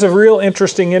 Here's a real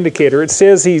interesting indicator. It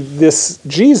says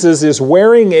Jesus is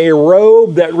wearing a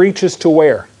robe that reaches to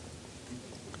where?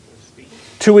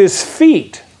 To his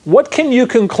feet. What can you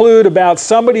conclude about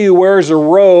somebody who wears a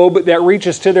robe that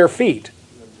reaches to their feet?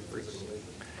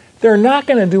 They're not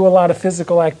going to do a lot of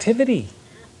physical activity.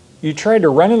 You tried to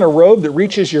run in a robe that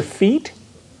reaches your feet?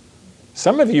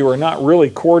 Some of you are not really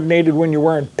coordinated when you're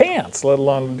wearing pants. pants, let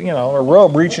alone, a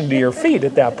robe reaching to your feet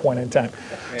at that point in time.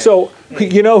 So,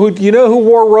 you know who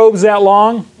wore robes that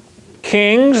long?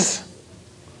 Kings,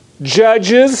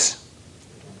 judges,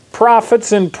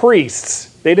 prophets, and priests.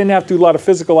 They didn't have to do a lot of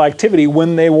physical activity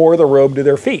when they wore the robe to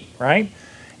their feet, right?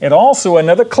 And also,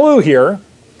 another clue here,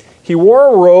 he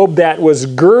wore a robe that was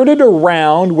girded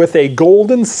around with a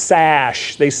golden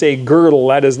sash. They say girdle.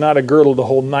 That is not a girdle to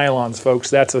hold nylons,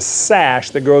 folks. That's a sash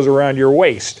that goes around your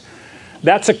waist.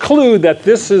 That's a clue that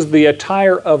this is the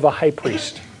attire of a high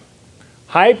priest.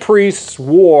 High priests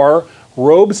wore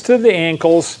robes to the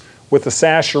ankles with a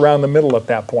sash around the middle at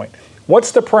that point.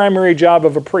 What's the primary job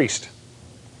of a priest?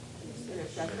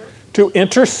 To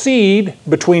intercede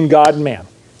between God and man,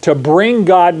 to bring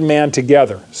God and man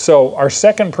together. So our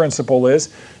second principle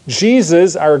is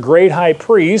Jesus, our great high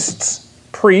priest,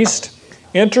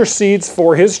 intercedes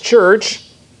for his church.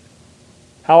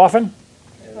 How often?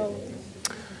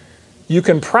 You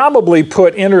can probably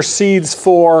put intercedes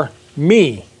for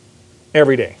me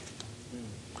every day.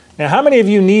 Now, how many of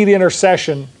you need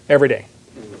intercession every day?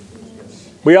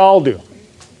 We all do.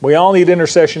 We all need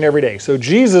intercession every day. So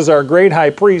Jesus, our great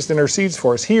high priest, intercedes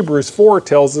for us. Hebrews 4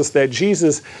 tells us that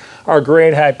Jesus, our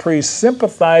great high priest,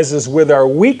 sympathizes with our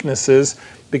weaknesses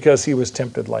because he was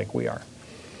tempted like we are.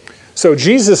 So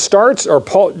John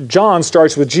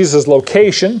starts with Jesus'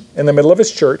 location in the middle of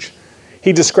his church.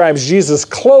 He describes Jesus'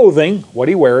 clothing, what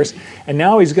he wears, and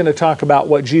now he's going to talk about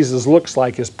what Jesus looks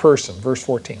like, his person. Verse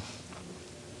 14.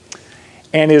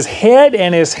 And his head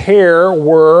and his hair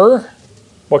were,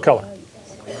 what color?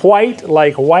 White,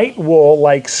 like white wool,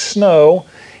 like snow,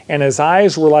 and his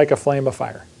eyes were like a flame of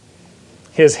fire.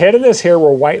 His head and his hair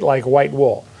were white like white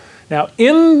wool. Now,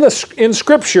 in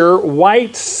Scripture,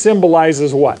 white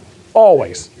symbolizes what?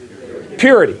 Always.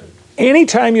 Purity.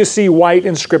 Anytime you see white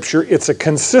in Scripture, it's a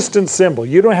consistent symbol.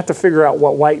 You don't have to figure out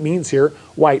what white means here.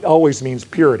 White always means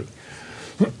purity.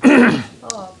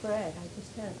 Oh, Fred, I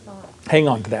just had a thought. Hang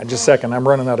on to that just a second. I'm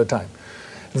running out of time.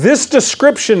 This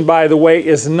description, by the way,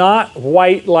 is not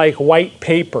white like white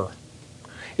paper.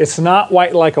 It's not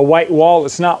white like a white wall.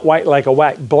 It's not white like a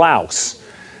white blouse.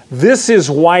 This is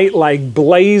white like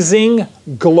blazing,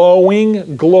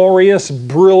 glowing, glorious,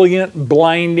 brilliant,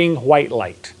 blinding white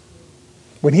light.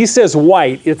 When he says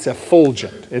white, it's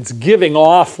effulgent. It's giving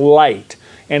off light,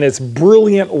 and it's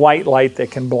brilliant white light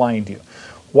that can blind you.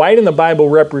 White in the Bible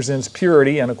represents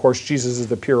purity, and of course Jesus is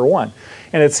the pure one.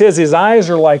 And it says his eyes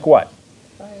are like what?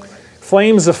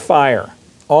 Flames of fire,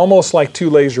 almost like two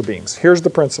laser beams. Here's the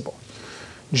principle.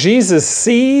 Jesus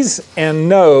sees and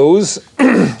knows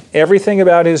everything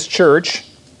about his church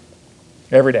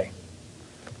every day.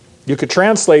 You could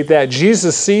translate that.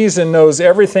 Jesus sees and knows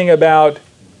everything about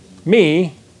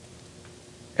me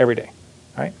every day.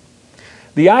 Right?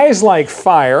 The eyes like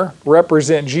fire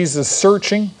represent Jesus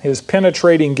searching, his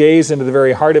penetrating gaze into the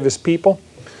very heart of his people.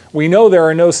 We know there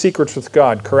are no secrets with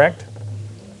God, correct?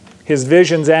 His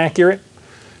vision's accurate.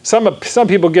 Some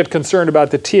people get concerned about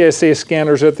the TSA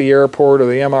scanners at the airport or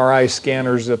the MRI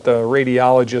scanners at the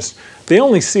radiologist. They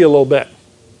only see a little bit.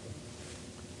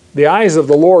 The eyes of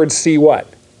the Lord see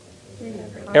what?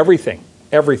 Everything.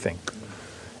 Everything.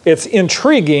 It's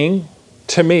intriguing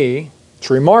to me, it's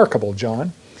remarkable,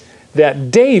 John,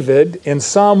 that David in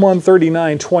Psalm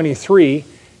 139:23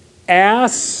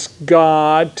 asks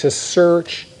God to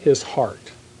search his heart.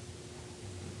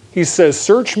 He says,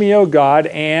 "Search me, O God,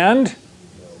 and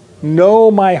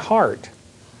know my heart."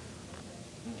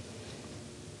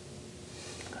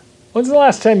 When's the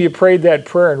last time you prayed that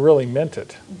prayer and really meant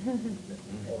it?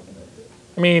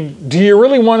 I mean, do you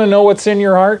really want to know what's in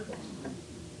your heart?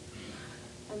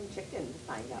 I'm chicken to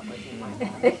find out what's in my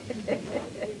heart.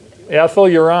 Ethel,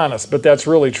 you're honest, but that's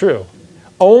really true.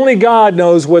 Only God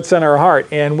knows what's in our heart.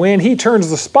 And when he turns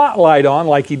the spotlight on,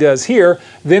 like he does here,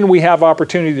 then we have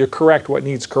opportunity to correct what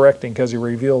needs correcting because he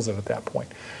reveals it at that point.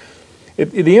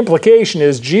 The implication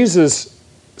is Jesus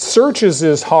searches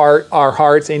his heart, our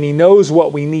hearts, and he knows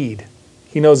what we need.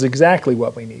 He knows exactly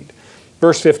what we need.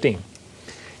 Verse 15.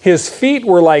 His feet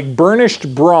were like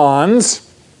burnished bronze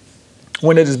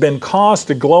when it has been caused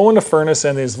to glow in a furnace,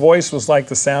 and his voice was like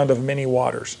the sound of many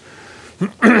waters.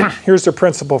 Here's the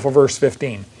principle for verse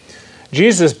 15.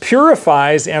 Jesus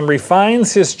purifies and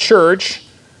refines his church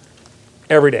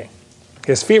every day.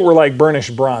 His feet were like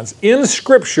burnished bronze. In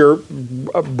Scripture,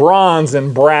 bronze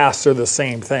and brass are the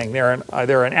same thing. They're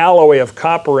an alloy of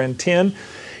copper and tin.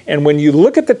 And when you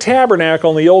look at the tabernacle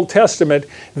in the Old Testament,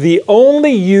 the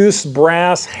only use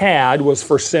brass had was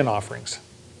for sin offerings.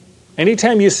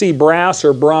 Anytime you see brass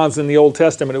or bronze in the Old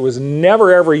Testament, it was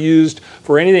never ever used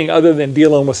for anything other than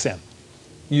dealing with sin.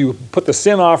 You put the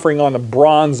sin offering on the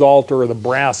bronze altar or the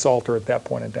brass altar at that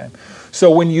point in time.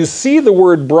 So when you see the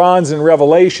word bronze in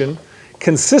Revelation,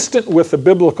 consistent with the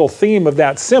biblical theme of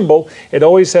that symbol, it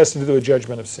always has to do with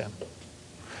judgment of sin.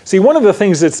 See, one of the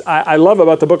things that I love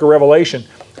about the book of Revelation,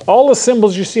 all the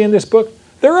symbols you see in this book,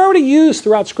 they're already used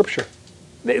throughout Scripture.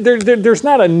 There's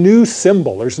not a new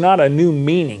symbol. There's not a new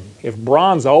meaning. If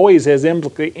bronze always has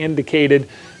indicated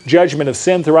judgment of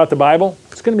sin throughout the Bible,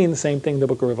 it's going to mean the same thing in the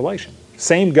book of Revelation.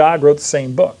 Same God wrote the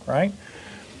same book, right?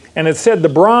 And it said the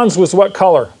bronze was what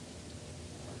color?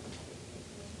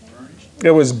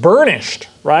 It was burnished,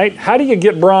 right? How do you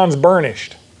get bronze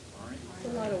burnished?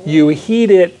 You heat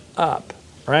it up,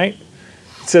 right?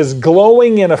 It says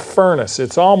glowing in a furnace.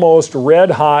 It's almost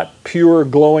red hot, pure,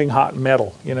 glowing hot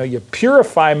metal. You know, you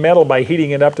purify metal by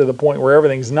heating it up to the point where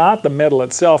everything's not the metal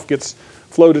itself gets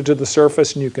floated to the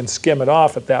surface and you can skim it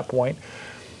off at that point.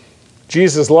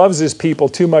 Jesus loves his people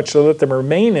too much to let them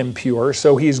remain impure,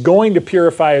 so he's going to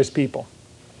purify his people.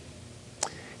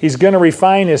 He's going to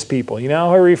refine his people. You know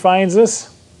how he refines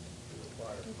us?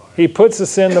 He puts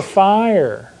us in the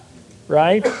fire,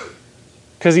 right?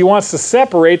 Because he wants to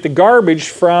separate the garbage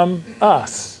from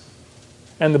us.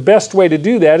 And the best way to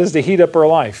do that is to heat up our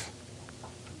life.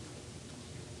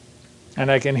 And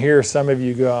I can hear some of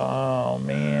you go, oh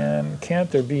man,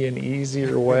 can't there be an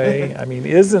easier way? I mean,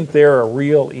 isn't there a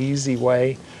real easy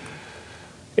way?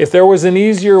 If there was an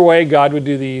easier way, God would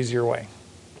do the easier way.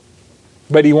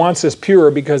 But he wants us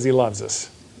pure because he loves us.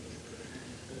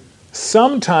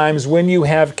 Sometimes when you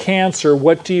have cancer,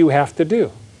 what do you have to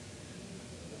do?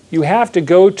 You have to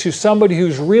go to somebody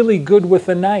who's really good with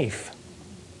a knife,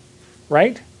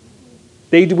 right?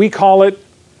 We call it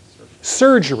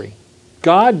surgery.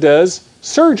 God does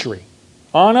surgery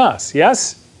on us,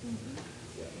 yes?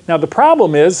 Now the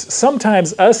problem is,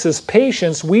 sometimes us as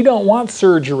patients, we don't want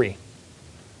surgery.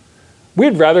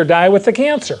 We'd rather die with the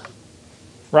cancer,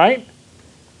 right?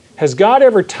 Has God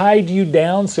ever tied you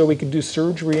down so he could do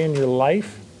surgery in your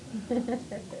life?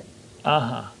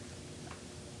 Uh-huh.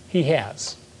 He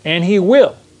has. And he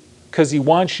will, because he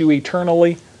wants you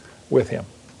eternally with him.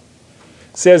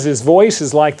 It says his voice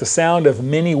is like the sound of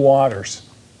many waters.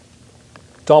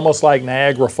 It's almost like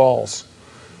Niagara Falls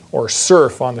or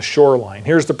surf on the shoreline.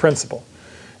 Here's the principle.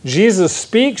 Jesus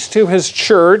speaks to his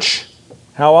church,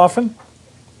 how often?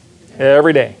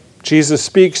 Every day. Jesus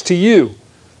speaks to you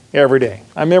every day.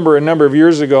 I remember a number of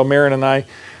years ago, Maren and I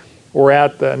were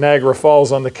at the Niagara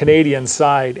Falls on the Canadian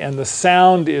side, and the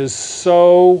sound is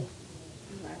so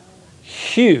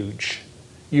huge,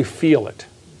 you feel it.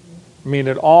 I mean,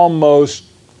 it almost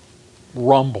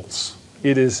rumbles.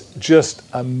 It is just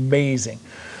amazing.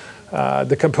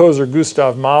 The composer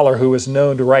Gustav Mahler, who was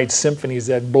known to write symphonies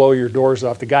that blow your doors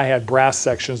off, the guy had brass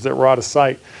sections that were out of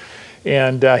sight.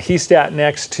 And he sat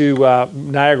next to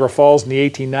Niagara Falls in the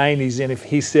 1890s, and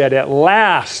he said, "At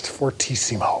last,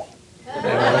 fortissimo."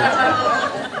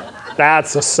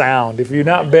 That's a sound. If you've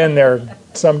not been there,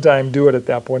 sometime do it at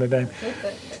that point in time.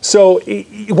 So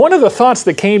one of the thoughts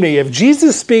that came to me, if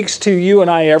Jesus speaks to you and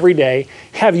I every day,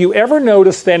 have you ever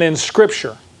noticed that in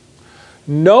Scripture,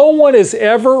 no one is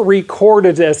ever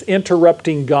recorded as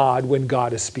interrupting God when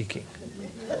God is speaking?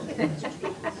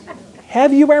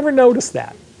 Have you ever noticed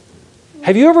that?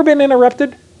 Have you ever been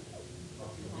interrupted?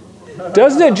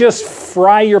 Doesn't it just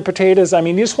fry your potatoes? I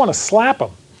mean, you just want to slap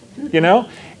them, you know?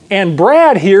 And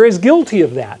Brad here is guilty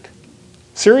of that.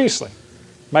 Seriously.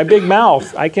 My big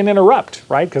mouth, I can interrupt,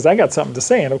 right? Because I got something to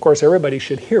say, and of course everybody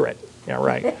should hear it. Yeah,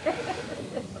 right.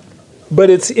 But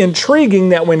it's intriguing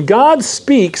that when God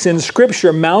speaks in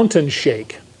Scripture, mountains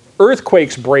shake,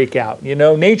 earthquakes break out, you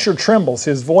know, nature trembles.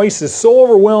 His voice is so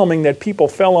overwhelming that people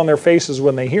fell on their faces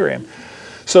when they hear him.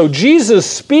 So Jesus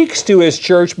speaks to his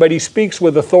church, but he speaks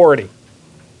with authority.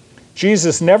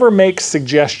 Jesus never makes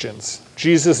suggestions.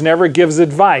 Jesus never gives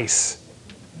advice.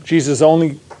 Jesus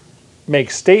only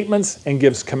makes statements and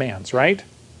gives commands, right?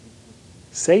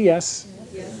 Say yes.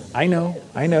 Yes. I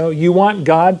know. You want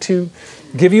God to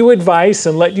give you advice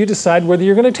and let you decide whether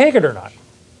you're going to take it or not.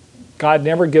 God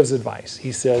never gives advice.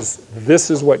 He says, this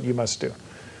is what you must do.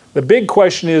 The big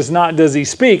question is not, does he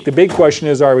speak? The big question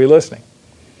is, are we listening?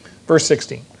 Verse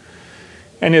 16.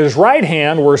 And in his right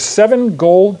hand were 7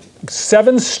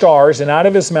 stars, and out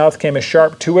of his mouth came a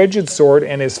sharp 2-edged sword,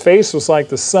 and his face was like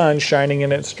the sun shining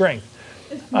in its strength.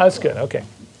 That's good, okay.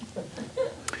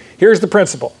 Here's the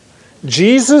principle.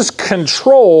 Jesus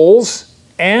controls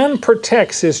and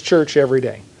protects his church every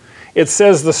day. It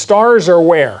says the stars are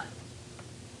where?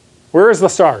 Where is the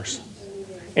stars?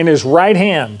 In his right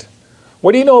hand.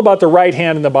 What do you know about the right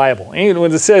hand in the Bible?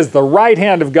 When it says the right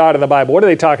hand of God in the Bible, what are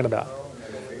they talking about?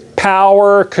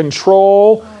 Power,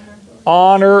 control,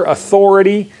 honor,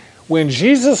 authority. When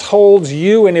Jesus holds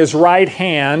you in his right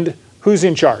hand, who's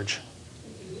in charge?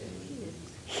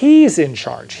 He's in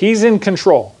charge. He's in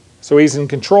control. So he's in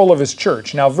control of his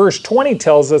church. Now, verse 20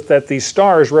 tells us that these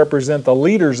stars represent the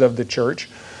leaders of the church.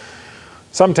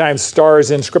 Sometimes stars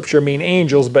in Scripture mean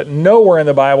angels, but nowhere in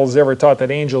the Bible is ever taught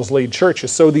that angels lead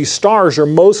churches. So these stars are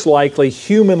most likely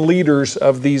human leaders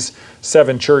of these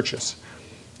 7 churches.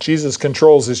 Jesus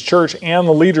controls his church and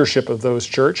the leadership of those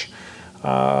church.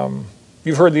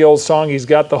 You've heard the old song, he's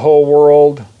got the whole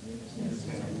world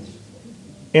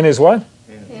in his what?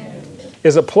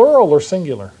 Is it plural or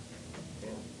singular?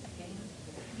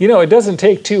 You know, it doesn't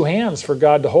take 2 hands for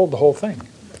God to hold the whole thing.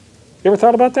 You ever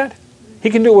thought about that? He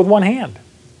can do it with 1 hand.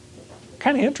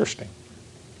 Kind of interesting.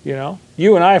 You know,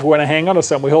 you and I, if we want to hang on to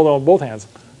something, we hold on with both hands.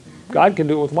 God can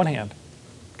do it with 1 hand.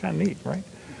 Kind of neat, right?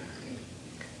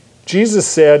 Jesus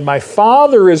said, my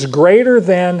Father is greater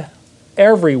than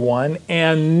everyone,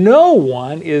 and no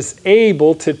one is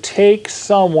able to take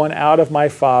someone out of my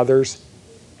Father's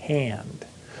hand.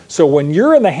 So when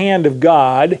you're in the hand of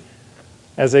God,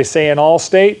 as they say in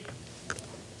Allstate,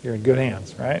 you're in good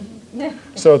hands, right?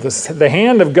 So the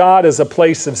hand of God is a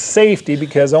place of safety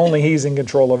because only he's in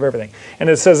control of everything. And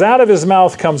it says, out of his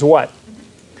mouth comes what?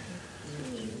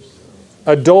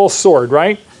 A dull sword,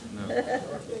 right?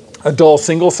 A dull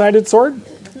single-sided sword?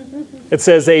 It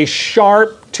says a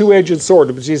sharp two-edged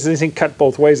sword, which is anything cut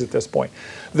both ways at this point.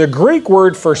 The Greek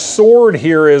word for sword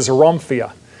here is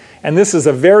rhomphia. And this is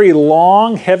a very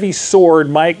long, heavy sword.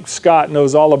 Mike Scott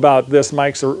knows all about this.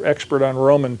 Mike's an expert on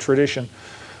Roman tradition.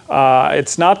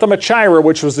 It's not the Machaira,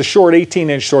 which was the short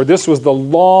 18-inch sword. This was the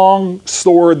long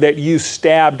sword that you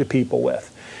stabbed people with.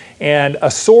 And a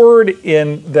sword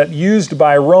that used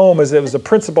by Rome as it was a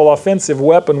principal offensive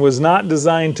weapon was not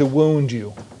designed to wound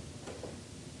you.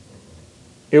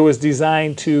 It was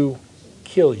designed to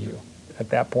kill you at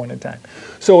that point in time.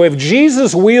 So if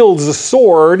Jesus wields a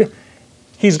sword,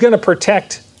 he's going to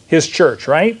protect his church,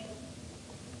 right?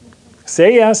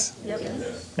 Say yes. Yep.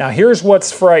 Now here's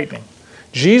what's frightening.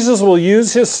 Jesus will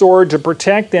use his sword to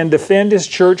protect and defend his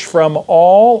church from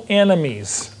all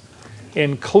enemies,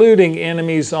 including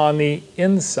enemies on the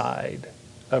inside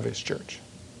of his church.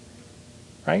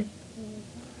 Right?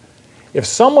 If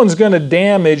someone's going to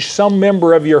damage some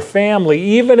member of your family,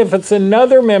 even if it's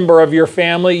another member of your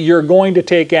family, you're going to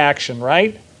take action,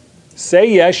 right?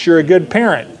 Say yes, you're a good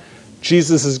parent.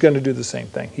 Jesus is going to do the same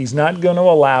thing. He's not going to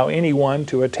allow anyone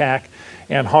to attack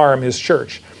and harm his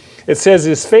church. It says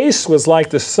his face was like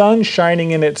the sun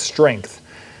shining in its strength.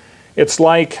 It's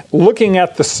like looking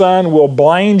at the sun will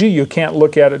blind you. You can't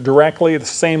look at it directly. The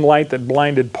same light that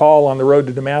blinded Paul on the road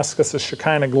to Damascus, the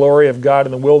Shekinah glory of God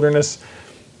in the wilderness.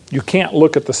 You can't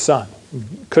look at the sun. You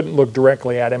couldn't look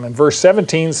directly at him. And verse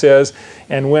 17 says,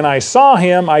 and when I saw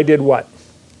him, I did what?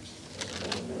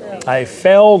 I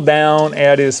fell down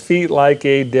at his feet like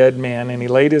a dead man, and he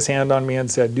laid his hand on me and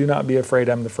said, do not be afraid,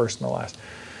 I'm the first and the last.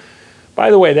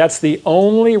 By the way, that's the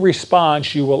only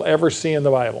response you will ever see in the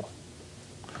Bible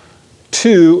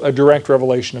to a direct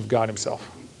revelation of God himself.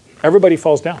 Everybody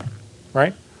falls down,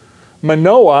 right?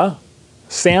 Manoah,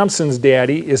 Samson's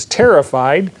daddy, is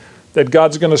terrified that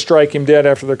God's going to strike him dead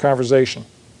after their conversation.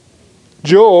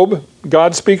 Job,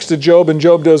 God speaks to Job, and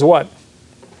Job does what?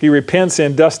 He repents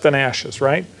in dust and ashes,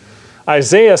 right?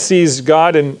 Isaiah sees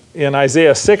God in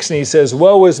Isaiah 6, and he says,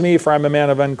 woe is me, for I'm a man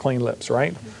of unclean lips,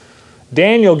 right?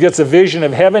 Daniel gets a vision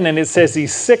of heaven, and it says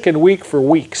he's sick and weak for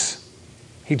weeks.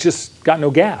 He just got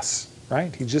no gas,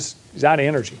 right? He's out of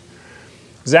energy.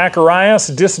 Zacharias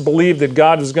disbelieved that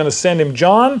God was going to send him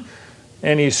John,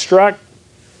 and he's struck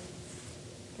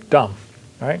dumb,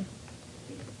 right?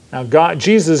 Now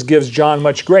Jesus gives John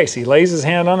much grace. He lays his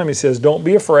hand on him. He says, don't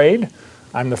be afraid.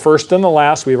 I'm the first and the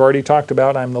last. We've already talked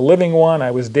about I'm the living one.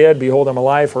 I was dead. Behold, I'm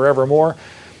alive forevermore.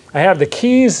 I have the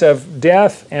keys of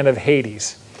death and of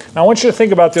Hades. Now I want you to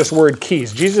think about this word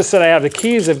keys. Jesus said, I have the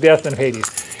keys of death and Hades.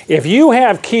 If you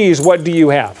have keys, what do you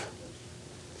have?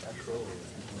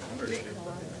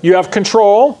 You have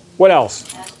control. What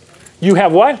else? You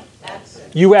have what?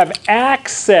 You have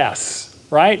access,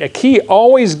 right? A key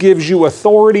always gives you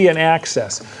authority and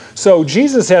access. So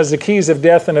Jesus has the keys of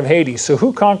death and of Hades. So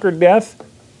who conquered death?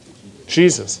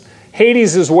 Jesus.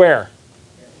 Hades is where?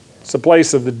 It's the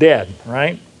place of the dead,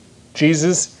 right?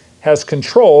 Jesus has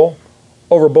control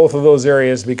over both of those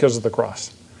areas because of the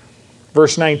cross.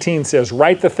 Verse 19 says,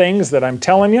 write the things that I'm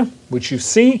telling you, which you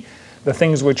see, the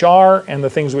things which are, and the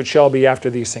things which shall be after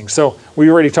these things. So we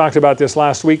already talked about this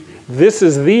last week. This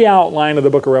is the outline of the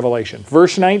book of Revelation.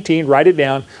 Verse 19, write it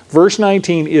down. Verse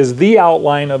 19 is the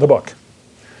outline of the book.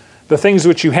 The things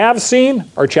which you have seen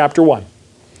are chapter 1.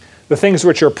 The things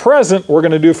which are present, we're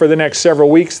going to do for the next several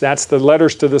weeks. That's the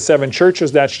letters to the 7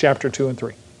 churches. That's chapter 2 and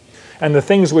 3. And the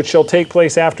things which shall take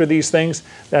place after these things,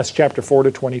 that's chapter 4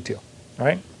 to 22. All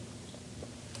right?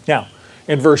 Now,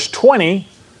 in verse 20,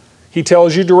 he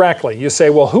tells you directly. You say,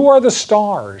 well, who are the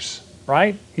stars?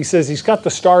 Right? He says he's got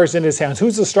the stars in his hands.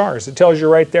 Who's the stars? It tells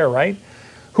you right there, right?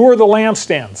 Who are the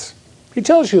lampstands? He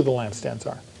tells you who the lampstands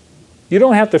are. You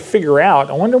don't have to figure out,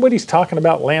 I wonder what he's talking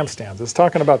about lampstands. It's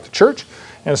talking about the church,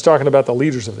 and it's talking about the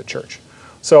leaders of the church.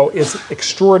 So it's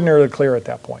extraordinarily clear at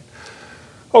that point.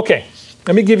 Okay,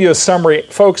 let me give you a summary.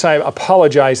 Folks, I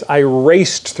apologize. I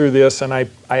raced through this, and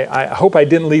I hope I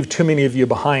didn't leave too many of you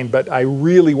behind, but I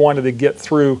really wanted to get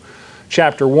through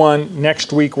chapter 1.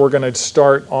 Next week, we're going to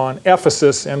start on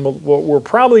Ephesus, and we're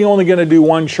probably only going to do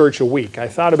one church a week. I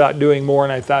thought about doing more,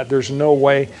 and I thought there's no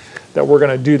way that we're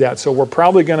going to do that. So we're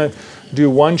probably going to do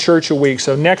one church a week.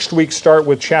 So next week, start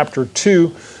with chapter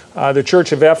 2, the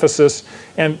church of Ephesus.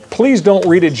 And please don't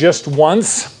read it just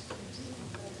once.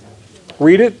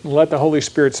 Read it and let the Holy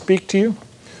Spirit speak to you.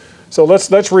 So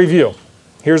let's review.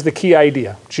 Here's the key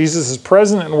idea. Jesus is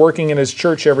present and working in his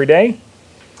church every day.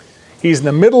 He's in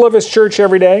the middle of his church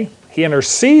every day. He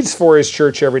intercedes for his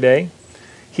church every day.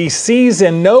 He sees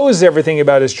and knows everything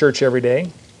about his church every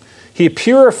day. He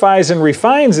purifies and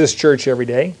refines his church every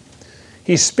day.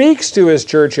 He speaks to his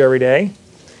church every day.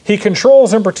 He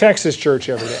controls and protects his church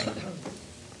every day.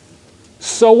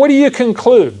 So what do you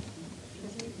conclude?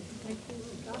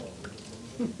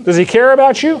 Does he care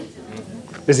about you?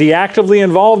 Is he actively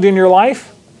involved in your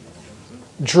life?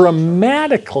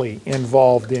 Dramatically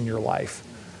involved in your life.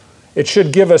 It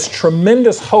should give us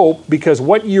tremendous hope, because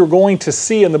what you're going to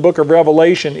see in the book of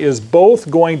Revelation is both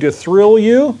going to thrill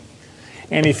you,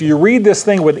 and if you read this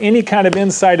thing with any kind of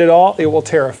insight at all, it will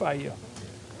terrify you.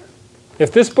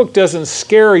 If this book doesn't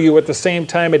scare you at the same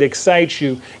time it excites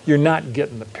you, you're not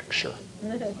getting the picture.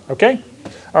 Okay?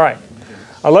 All right.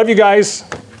 I love you guys.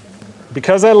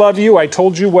 Because I love you, I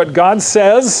told you what God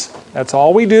says. That's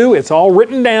all we do. It's all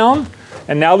written down.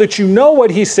 And now that you know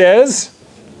what he says,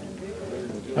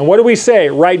 and what do we say?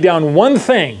 Write down one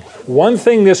thing. One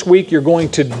thing this week you're going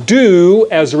to do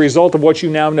as a result of what you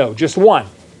now know. Just one.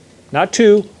 Not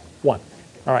two, one.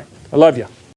 All right. I love you.